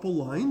 It's a couple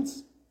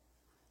lines.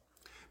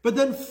 But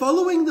then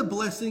following the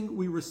blessing,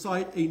 we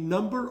recite a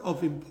number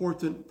of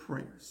important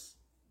prayers.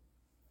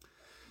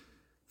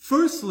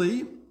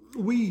 Firstly,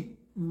 we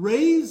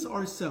raise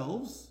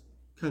ourselves,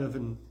 kind of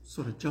in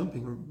sort of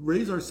jumping, or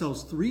raise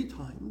ourselves 3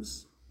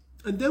 times,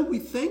 and then we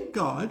thank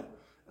God,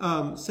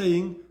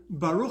 saying,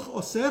 Baruch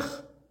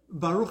Osech,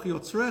 Baruch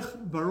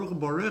Yotzrech, Baruch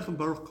Borech,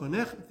 Baruch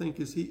Konech.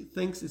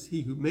 Thanks is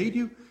He who made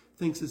you.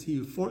 Thank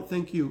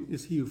you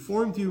is He who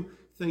formed you.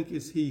 thank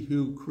is he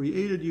who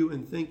created you,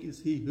 and thank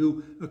is he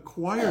who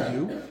acquired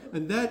you.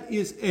 And that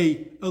is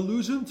a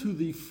allusion to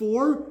the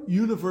 4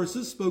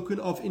 universes spoken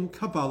of in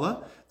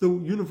Kabbalah, the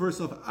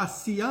universe of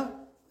Asiya,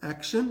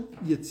 action,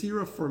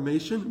 Yetzirah,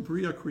 formation,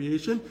 Bria,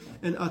 creation,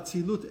 and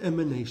Atzilut,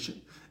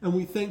 emanation. And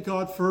we thank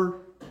God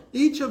for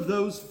each of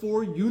those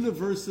 4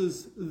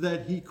 universes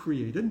that he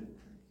created.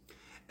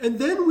 And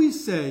then we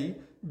say,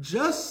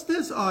 just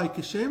as I,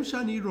 Keshem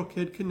Shani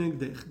Roked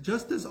Kenegdech,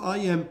 just as I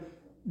am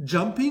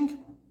jumping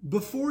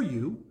before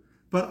you,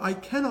 but I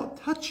cannot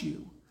touch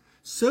you,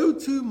 so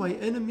too my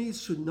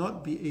enemies should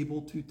not be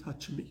able to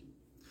touch me.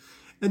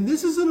 And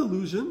this is an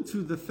allusion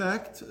to the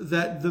fact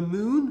that the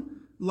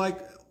moon,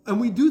 and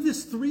we do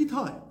this 3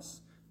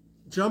 times,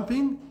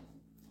 jumping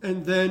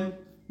and then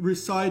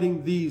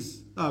reciting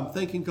these,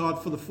 thanking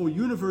God for the 4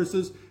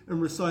 universes,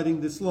 and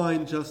reciting this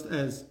line, just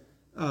as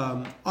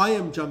I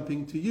am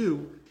jumping to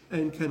you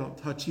and cannot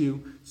touch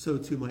you, so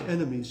too my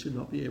enemies should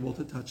not be able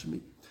to touch me.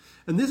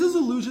 And this is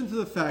allusion to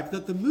the fact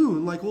that the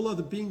moon, like all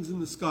other beings in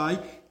the sky,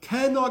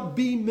 cannot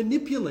be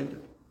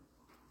manipulated.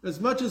 As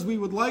much as we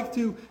would like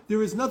to,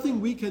 there is nothing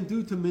we can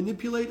do to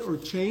manipulate or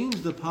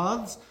change the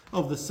paths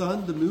of the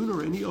sun, the moon,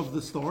 or any of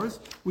the stars.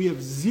 We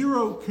have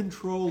 0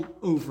 control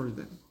over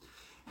them.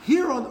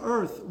 Here on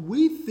earth,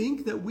 we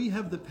think that we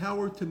have the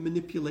power to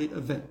manipulate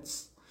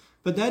events.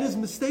 But that is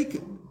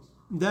mistaken.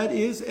 That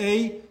is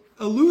a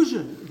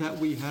illusion that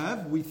we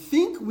have. We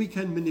think we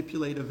can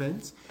manipulate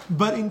events,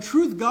 but in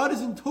truth, God is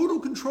in total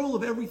control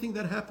of everything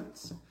that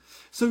happens.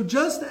 So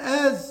just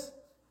as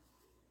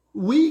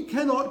we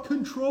cannot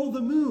control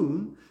the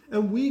moon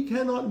and we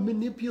cannot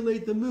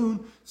manipulate the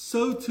moon,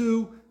 so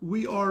too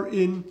we are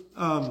in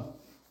God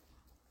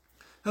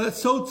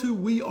is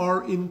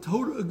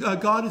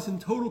in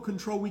total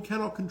control. We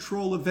cannot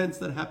control events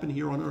that happen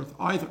here on earth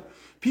either.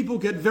 People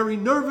get very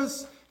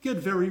nervous, get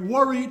very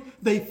worried.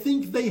 They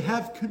think they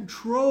have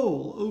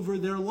control over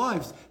their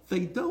lives.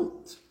 They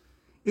don't.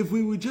 If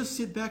we would just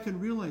sit back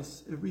and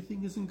realize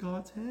everything is in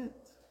God's hand.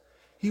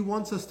 He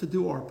wants us to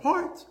do our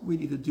part. We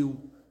need to do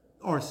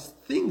our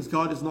things.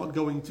 God is not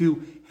going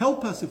to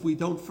help us if we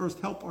don't first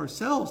help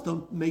ourselves,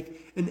 don't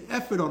make an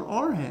effort on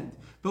our hand.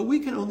 But we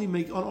can only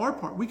make, on our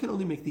part, we can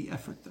only make the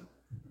effort though.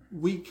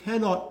 We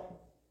cannot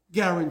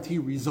guarantee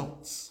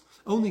results.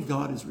 Only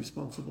God is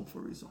responsible for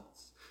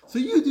results. So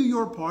you do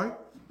your part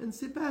and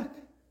sit back.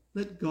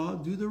 Let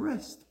God do the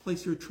rest.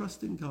 Place your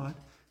trust in God.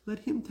 Let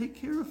him take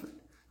care of it.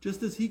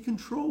 Just as he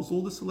controls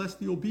all the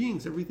celestial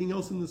beings, everything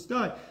else in the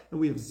sky, and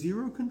we have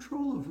 0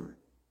 control over it.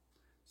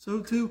 So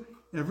too,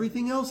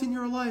 everything else in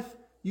your life,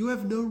 you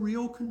have no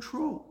real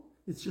control.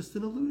 It's just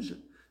an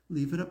illusion.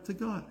 Leave it up to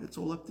God. It's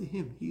all up to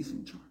him. He's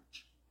in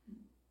charge.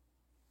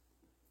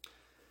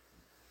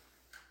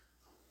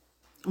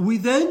 We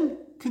then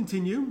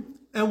continue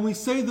and we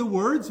say the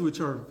words which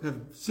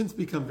have since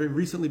very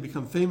recently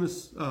become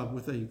famous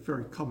with a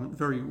very common,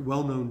 very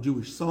well-known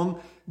Jewish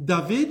song.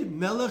 David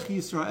Melech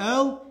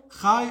Yisrael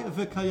Chai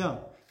V'Kayam.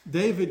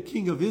 David,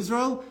 King of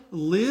Israel,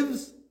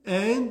 lives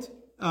and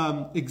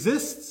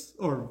exists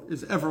or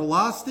is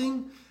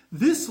everlasting.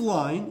 This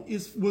line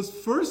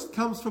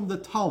comes from the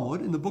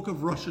Talmud in the book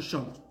of Rosh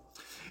Hashanah.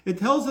 It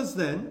tells us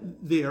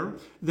there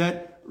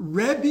that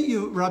Rabbi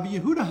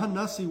Yehuda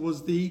Hanassi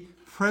was the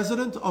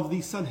president of the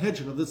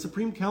Sanhedrin, of the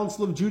Supreme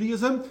Council of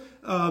Judaism,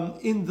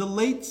 in the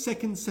late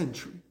 2nd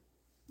century,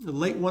 the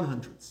late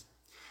 100s.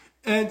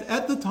 And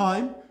at the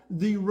time,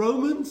 the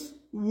Romans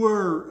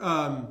were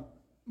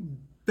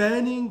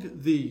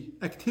banning the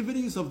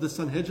activities of the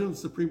Sanhedrin, the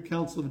Supreme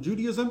Council of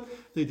Judaism.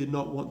 They did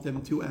not want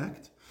them to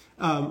act.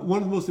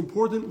 One of the most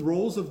important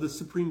roles of the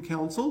Supreme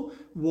Council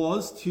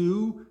was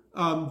to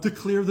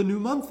declare the new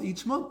month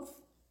each month.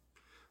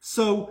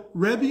 So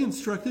Rabbi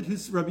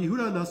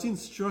Yehuda Hanassi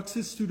instructs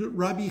his student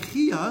Rabbi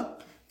Chia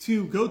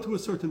to go to a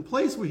certain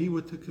place where he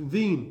would to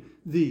convene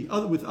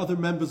with other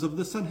members of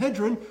the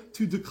Sanhedrin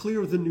to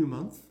declare the new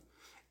month.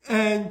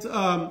 And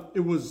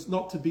it was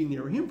not to be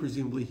near him.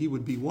 Presumably he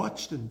would be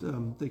watched,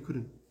 and they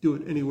couldn't do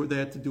it anywhere. They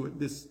had to do it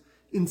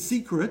in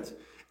secret.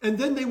 And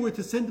then they were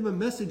to send him a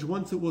message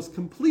once it was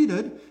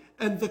completed.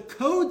 And the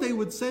code they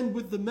would send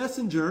with the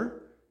messenger,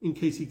 in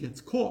case he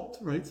gets caught,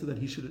 right, so that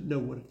he shouldn't know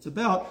what it's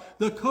about,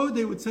 the code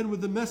they would send with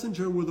the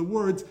messenger were the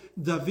words,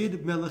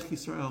 David Melech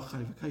Yisrael Chai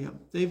V'Kayam.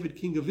 David,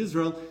 King of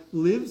Israel,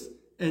 lives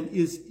and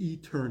is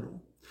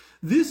eternal.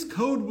 This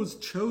code was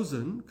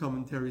chosen,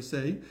 commentaries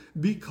say,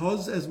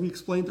 because, as we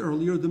explained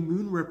earlier, the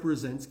moon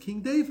represents King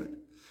David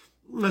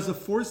as a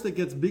force that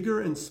gets bigger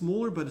and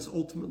smaller, but is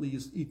ultimately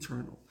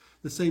eternal.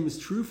 The same is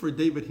true for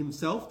David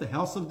himself, the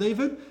house of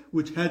David,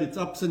 which had its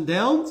ups and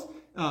downs.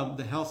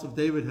 The house of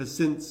David has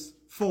since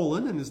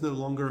fallen and is no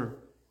longer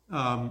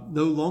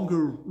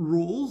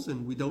rules,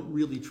 and we don't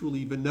really truly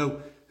even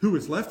know who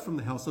is left from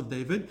the house of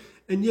David,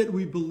 and yet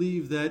we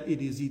believe that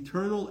it is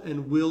eternal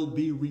and will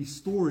be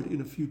restored in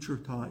a future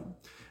time.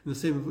 And the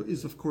same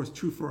is, of course,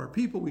 true for our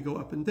people. We go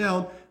up and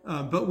down,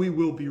 but we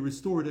will be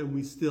restored, and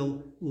we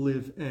still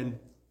live and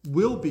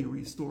will be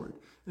restored.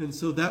 And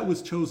so that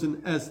was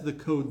chosen as the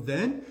code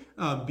then,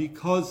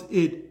 because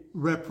it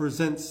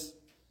represents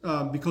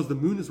because the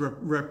moon is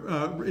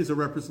a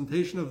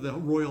representation of the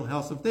royal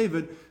house of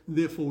David.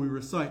 Therefore, we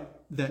recite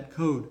that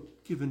code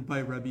given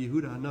by Rabbi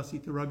Yehuda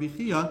Hanasi to Rabbi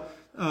Chia.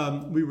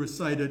 We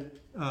recite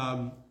it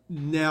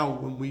now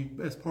when we,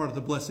 as part of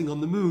the blessing on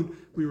the moon,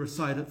 we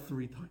recite it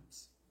 3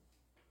 times.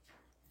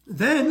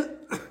 Then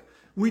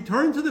we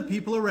turn to the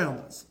people around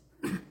us.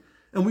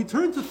 And we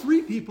turn to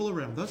 3 people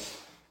around us.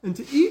 And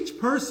to each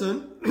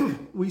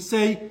person, we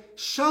say,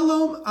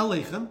 Shalom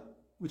Aleichem,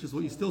 which is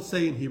what you still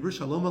say in Hebrew,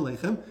 Shalom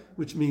Aleichem,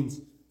 which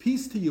means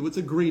peace to you. It's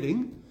a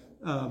greeting,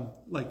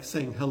 like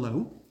saying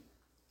hello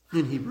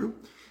in Hebrew.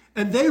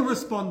 And they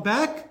respond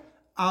back,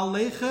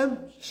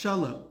 Aleichem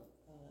Shalom.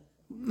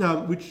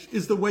 Which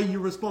is the way you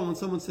respond when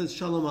someone says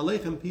Shalom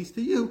Aleichem, peace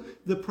to you.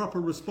 The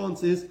proper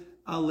response is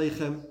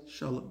Aleichem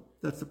Shalom.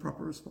 That's the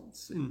proper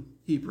response in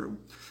Hebrew.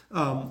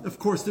 Of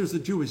course, there's a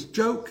Jewish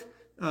joke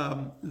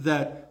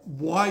that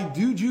why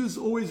do Jews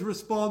always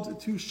respond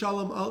to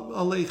Shalom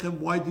Aleichem?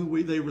 Why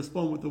do they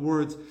respond with the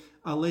words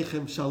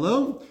Aleichem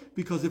Shalom?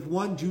 Because if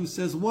one Jew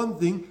says one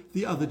thing,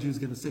 the other Jew is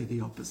going to say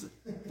the opposite.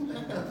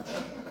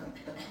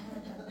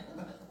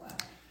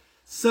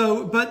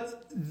 So,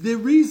 but the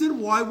reason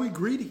why we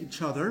greet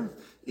each other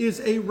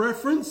is a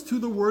reference to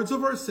the words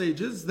of our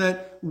sages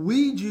that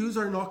we Jews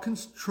are not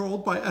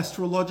controlled by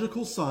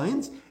astrological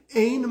signs.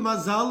 Ein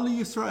mazal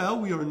Yisrael,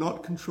 we are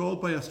not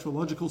controlled by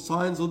astrological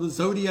signs or the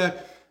zodiac.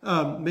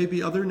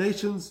 Maybe other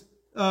nations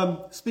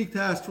speak to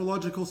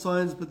astrological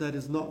signs, but that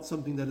is not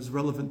something that is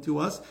relevant to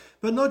us.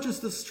 But not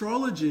just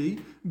astrology,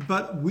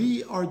 but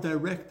we are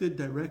directed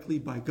directly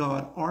by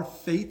God. Our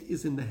fate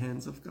is in the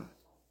hands of God.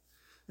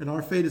 And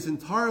our fate is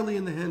entirely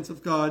in the hands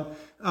of God.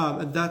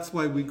 And that's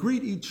why we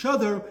greet each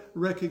other,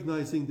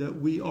 recognizing that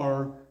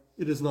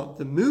it is not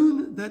the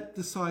moon that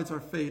decides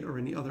our fate or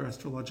any other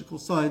astrological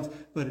signs,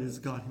 but it is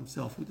God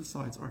himself who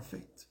decides our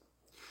fate.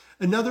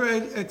 Another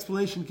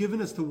explanation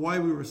given as to why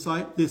we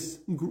recite this,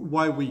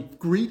 why we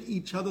greet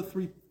each other,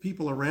 3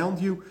 people around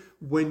you,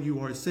 when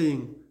you are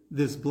saying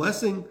this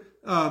blessing,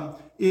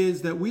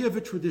 is that we have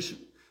a tradition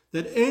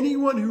that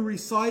anyone who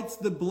recites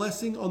the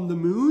blessing on the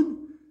moon,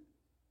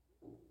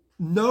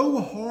 no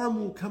harm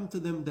will come to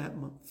them that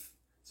month.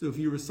 So if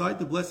you recite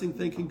the blessing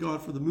thanking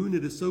God for the moon,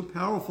 it is so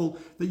powerful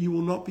that you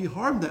will not be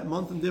harmed that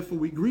month, and therefore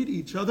we greet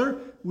each other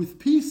with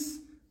peace,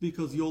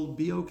 because you'll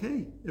be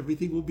okay.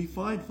 Everything will be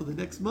fine for the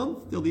next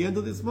month, till the end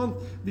of this month,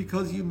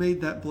 because you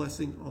made that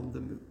blessing on the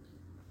moon.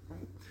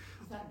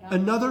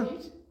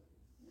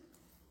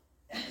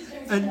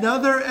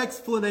 Another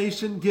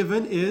explanation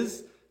given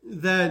is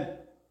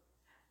that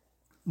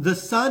the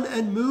sun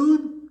and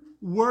moon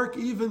work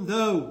even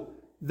though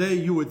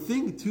you would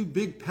think 2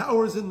 big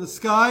powers in the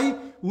sky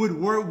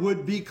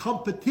would be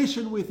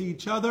competition with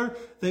each other.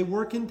 They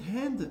work in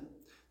tandem.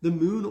 The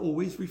moon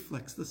always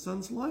reflects the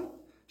sun's light,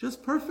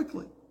 just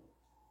perfectly.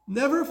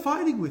 Never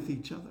fighting with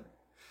each other.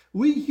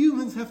 We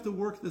humans have to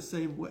work the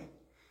same way.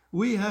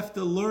 We have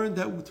to learn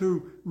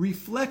to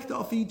reflect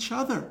off each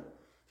other,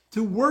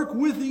 to work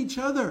with each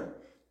other.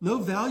 No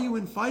value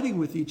in fighting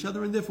with each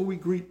other, and therefore we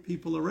greet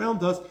people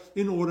around us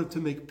in order to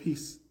make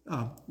peace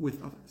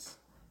with others.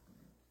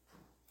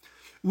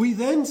 We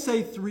then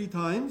say 3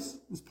 times,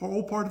 it's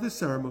all part of the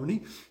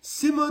ceremony,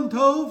 Siman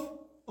Tov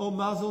o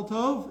Mazel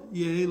Tov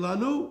Yehi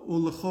Lanu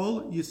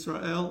u'Lechol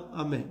Yisrael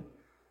Amen.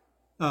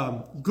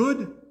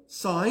 Good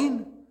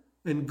sign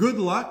and good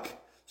luck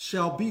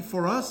shall be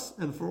for us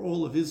and for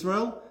all of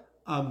Israel.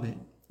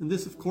 Amen. And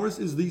this, of course,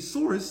 is the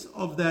source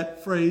of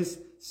that phrase,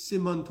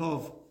 Siman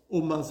Tov o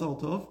Mazel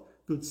Tov,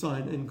 good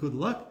sign and good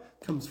luck,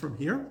 comes from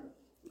here.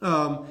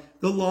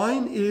 The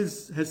line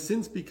has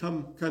since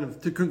become kind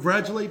of to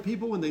congratulate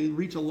people when they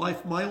reach a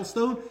life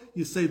milestone.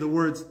 You say the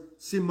words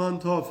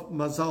Siman Tov,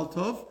 Mazal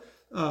Tov,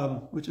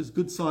 which is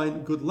good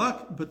sign, good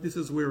luck, but this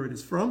is where it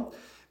is from.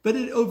 But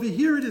over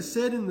here it is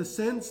said in the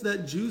sense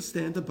that Jews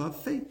stand above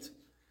fate.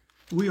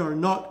 We are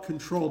not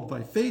controlled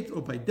by fate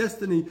or by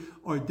destiny.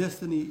 Our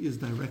destiny is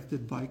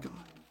directed by God.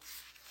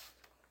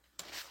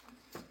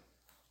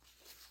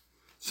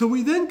 So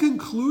we then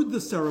conclude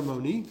the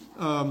ceremony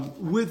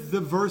with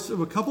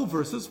a couple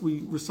verses.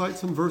 We recite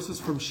some verses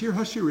from Shir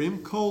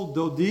Hashirim, Kol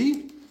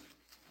Dodi,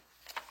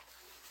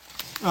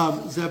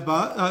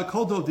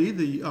 Kol Dodi,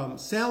 the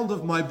sound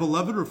of my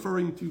beloved,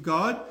 referring to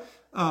God,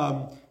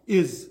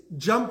 is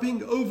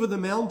jumping over the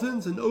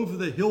mountains and over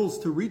the hills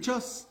to reach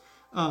us,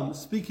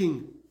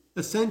 speaking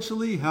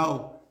essentially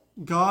how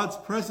God's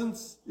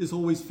presence is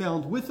always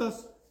found with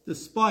us,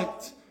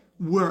 despite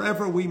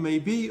wherever we may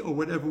be or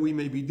whatever we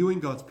may be doing,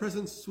 God's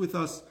presence is with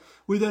us.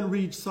 We then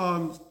read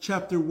Psalm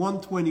chapter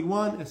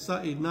 121,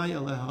 Esa Einai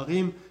el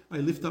Harim, I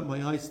lift up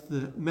my eyes to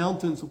the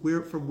mountains,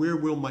 from where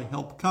will my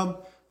help come?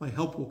 My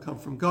help will come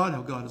from God,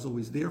 how God is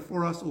always there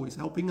for us, always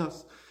helping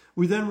us.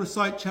 We then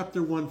recite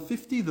chapter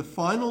 150, the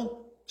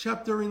final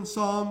chapter in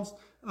Psalms,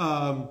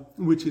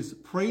 which is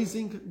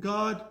praising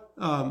God,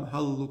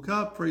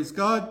 Hallelujah, praise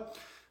God.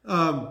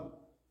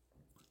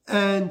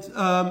 And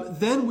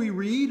then we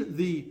read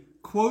the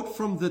quote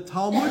from the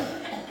Talmud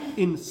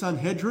in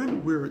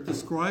Sanhedrin, where it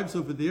describes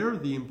over there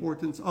the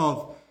importance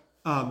of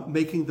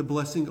making the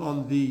blessing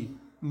on the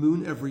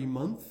moon every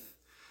month.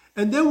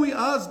 And then we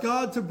ask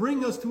God to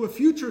bring us to a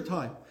future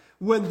time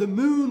when the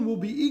moon will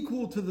be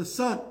equal to the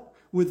sun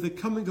with the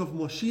coming of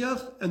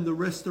Moshiach and the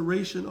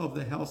restoration of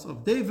the house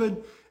of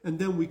David. And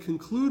then we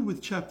conclude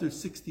with chapter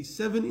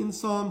 67 in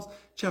Psalms.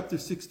 Chapter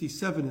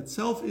 67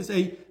 itself is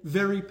a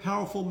very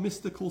powerful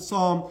mystical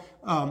psalm.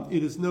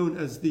 It is known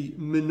as the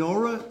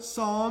Menorah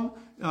Psalm.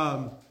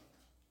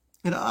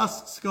 It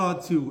asks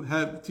God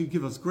to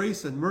give us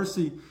grace and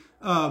mercy.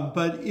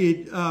 But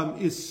it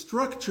is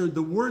structured,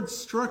 the word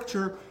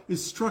structure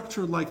is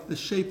structured like the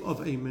shape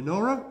of a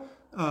menorah,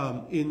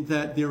 in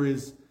that there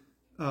is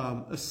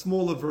a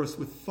smaller verse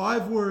with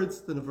 5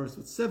 words, then a verse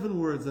with 7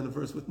 words, then a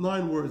verse with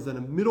 9 words, then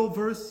a middle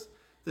verse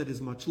that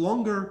is much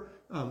longer,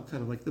 kind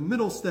of like the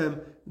middle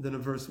stem, then a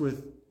verse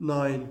with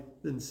 9,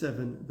 then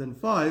 7, then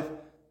 5.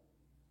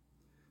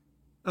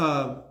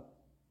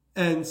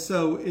 And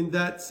so in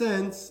that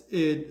sense,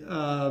 it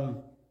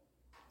kind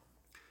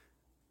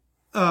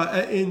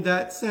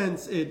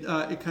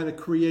of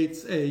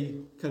creates a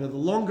kind of the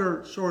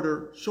longer,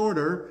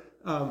 shorter,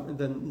 and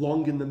then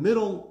long in the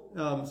middle.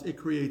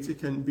 It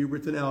can be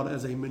written out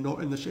as a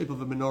menorah, in the shape of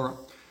a menorah.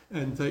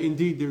 And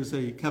indeed, there's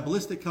a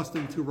Kabbalistic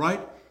custom to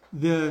write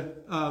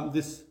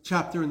this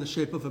chapter in the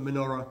shape of a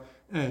menorah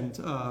and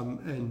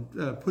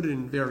put it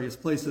in various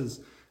places.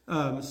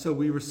 So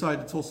we recite.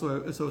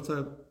 It's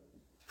a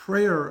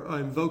prayer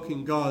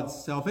invoking God's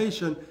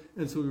salvation,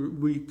 and so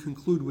we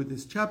conclude with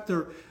this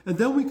chapter, and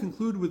then we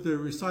conclude with the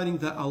reciting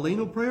the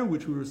Aleinu prayer,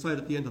 which we recite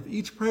at the end of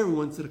each prayer. We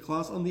went to the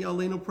class on the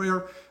Aleinu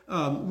prayer,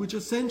 which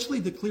essentially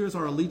declares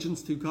our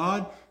allegiance to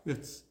God.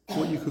 It's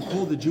what you could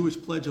call the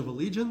Jewish Pledge of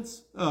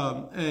Allegiance,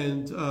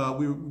 and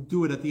we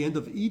do it at the end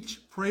of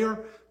each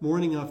prayer,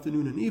 morning,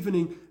 afternoon, and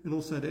evening, and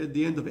also at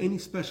the end of any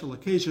special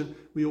occasion.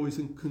 We always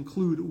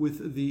conclude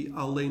with the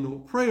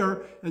Aleinu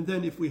prayer, and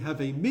then if we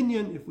have a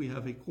minyan, if we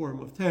have a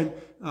quorum of 10,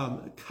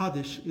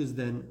 Kaddish is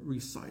then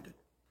recited.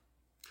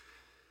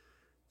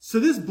 So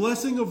this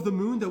blessing of the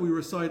moon that we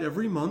recite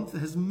every month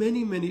has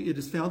many, it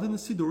is found in the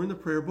Siddur, in the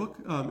prayer book.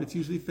 It's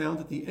usually found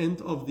at the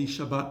end of the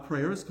Shabbat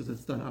prayers, because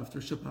it's done after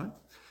Shabbat.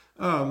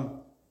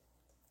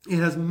 It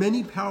has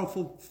many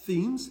powerful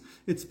themes.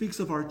 It speaks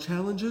of our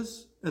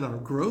challenges and our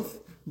growth,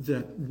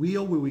 that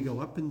wheel where we go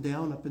up and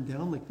down,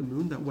 like the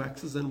moon that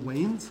waxes and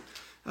wanes.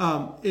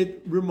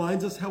 It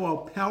reminds us how our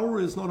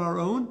power is not our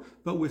own,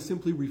 but we're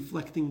simply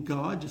reflecting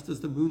God, just as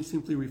the moon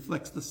simply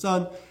reflects the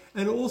sun.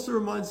 And it also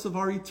reminds us of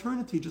our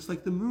eternity, just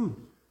like the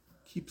moon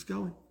keeps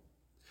going.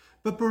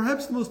 But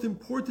perhaps the most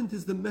important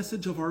is the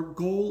message of our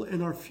goal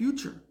and our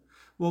future.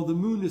 While the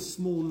moon is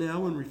small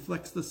now and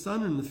reflects the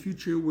sun, in the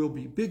future it will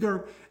be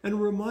bigger,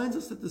 and reminds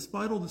us that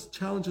despite all the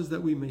challenges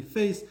that we may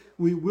face,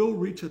 we will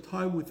reach a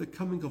time with the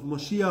coming of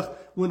Moshiach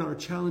when our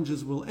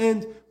challenges will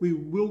end. We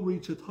will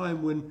reach a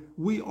time when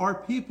we, our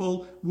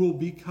people, will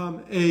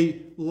become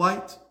a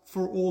light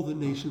for all the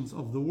nations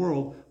of the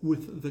world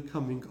with the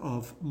coming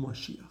of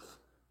Moshiach.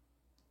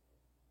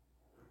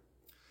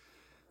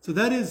 So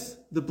that is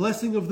the blessing of the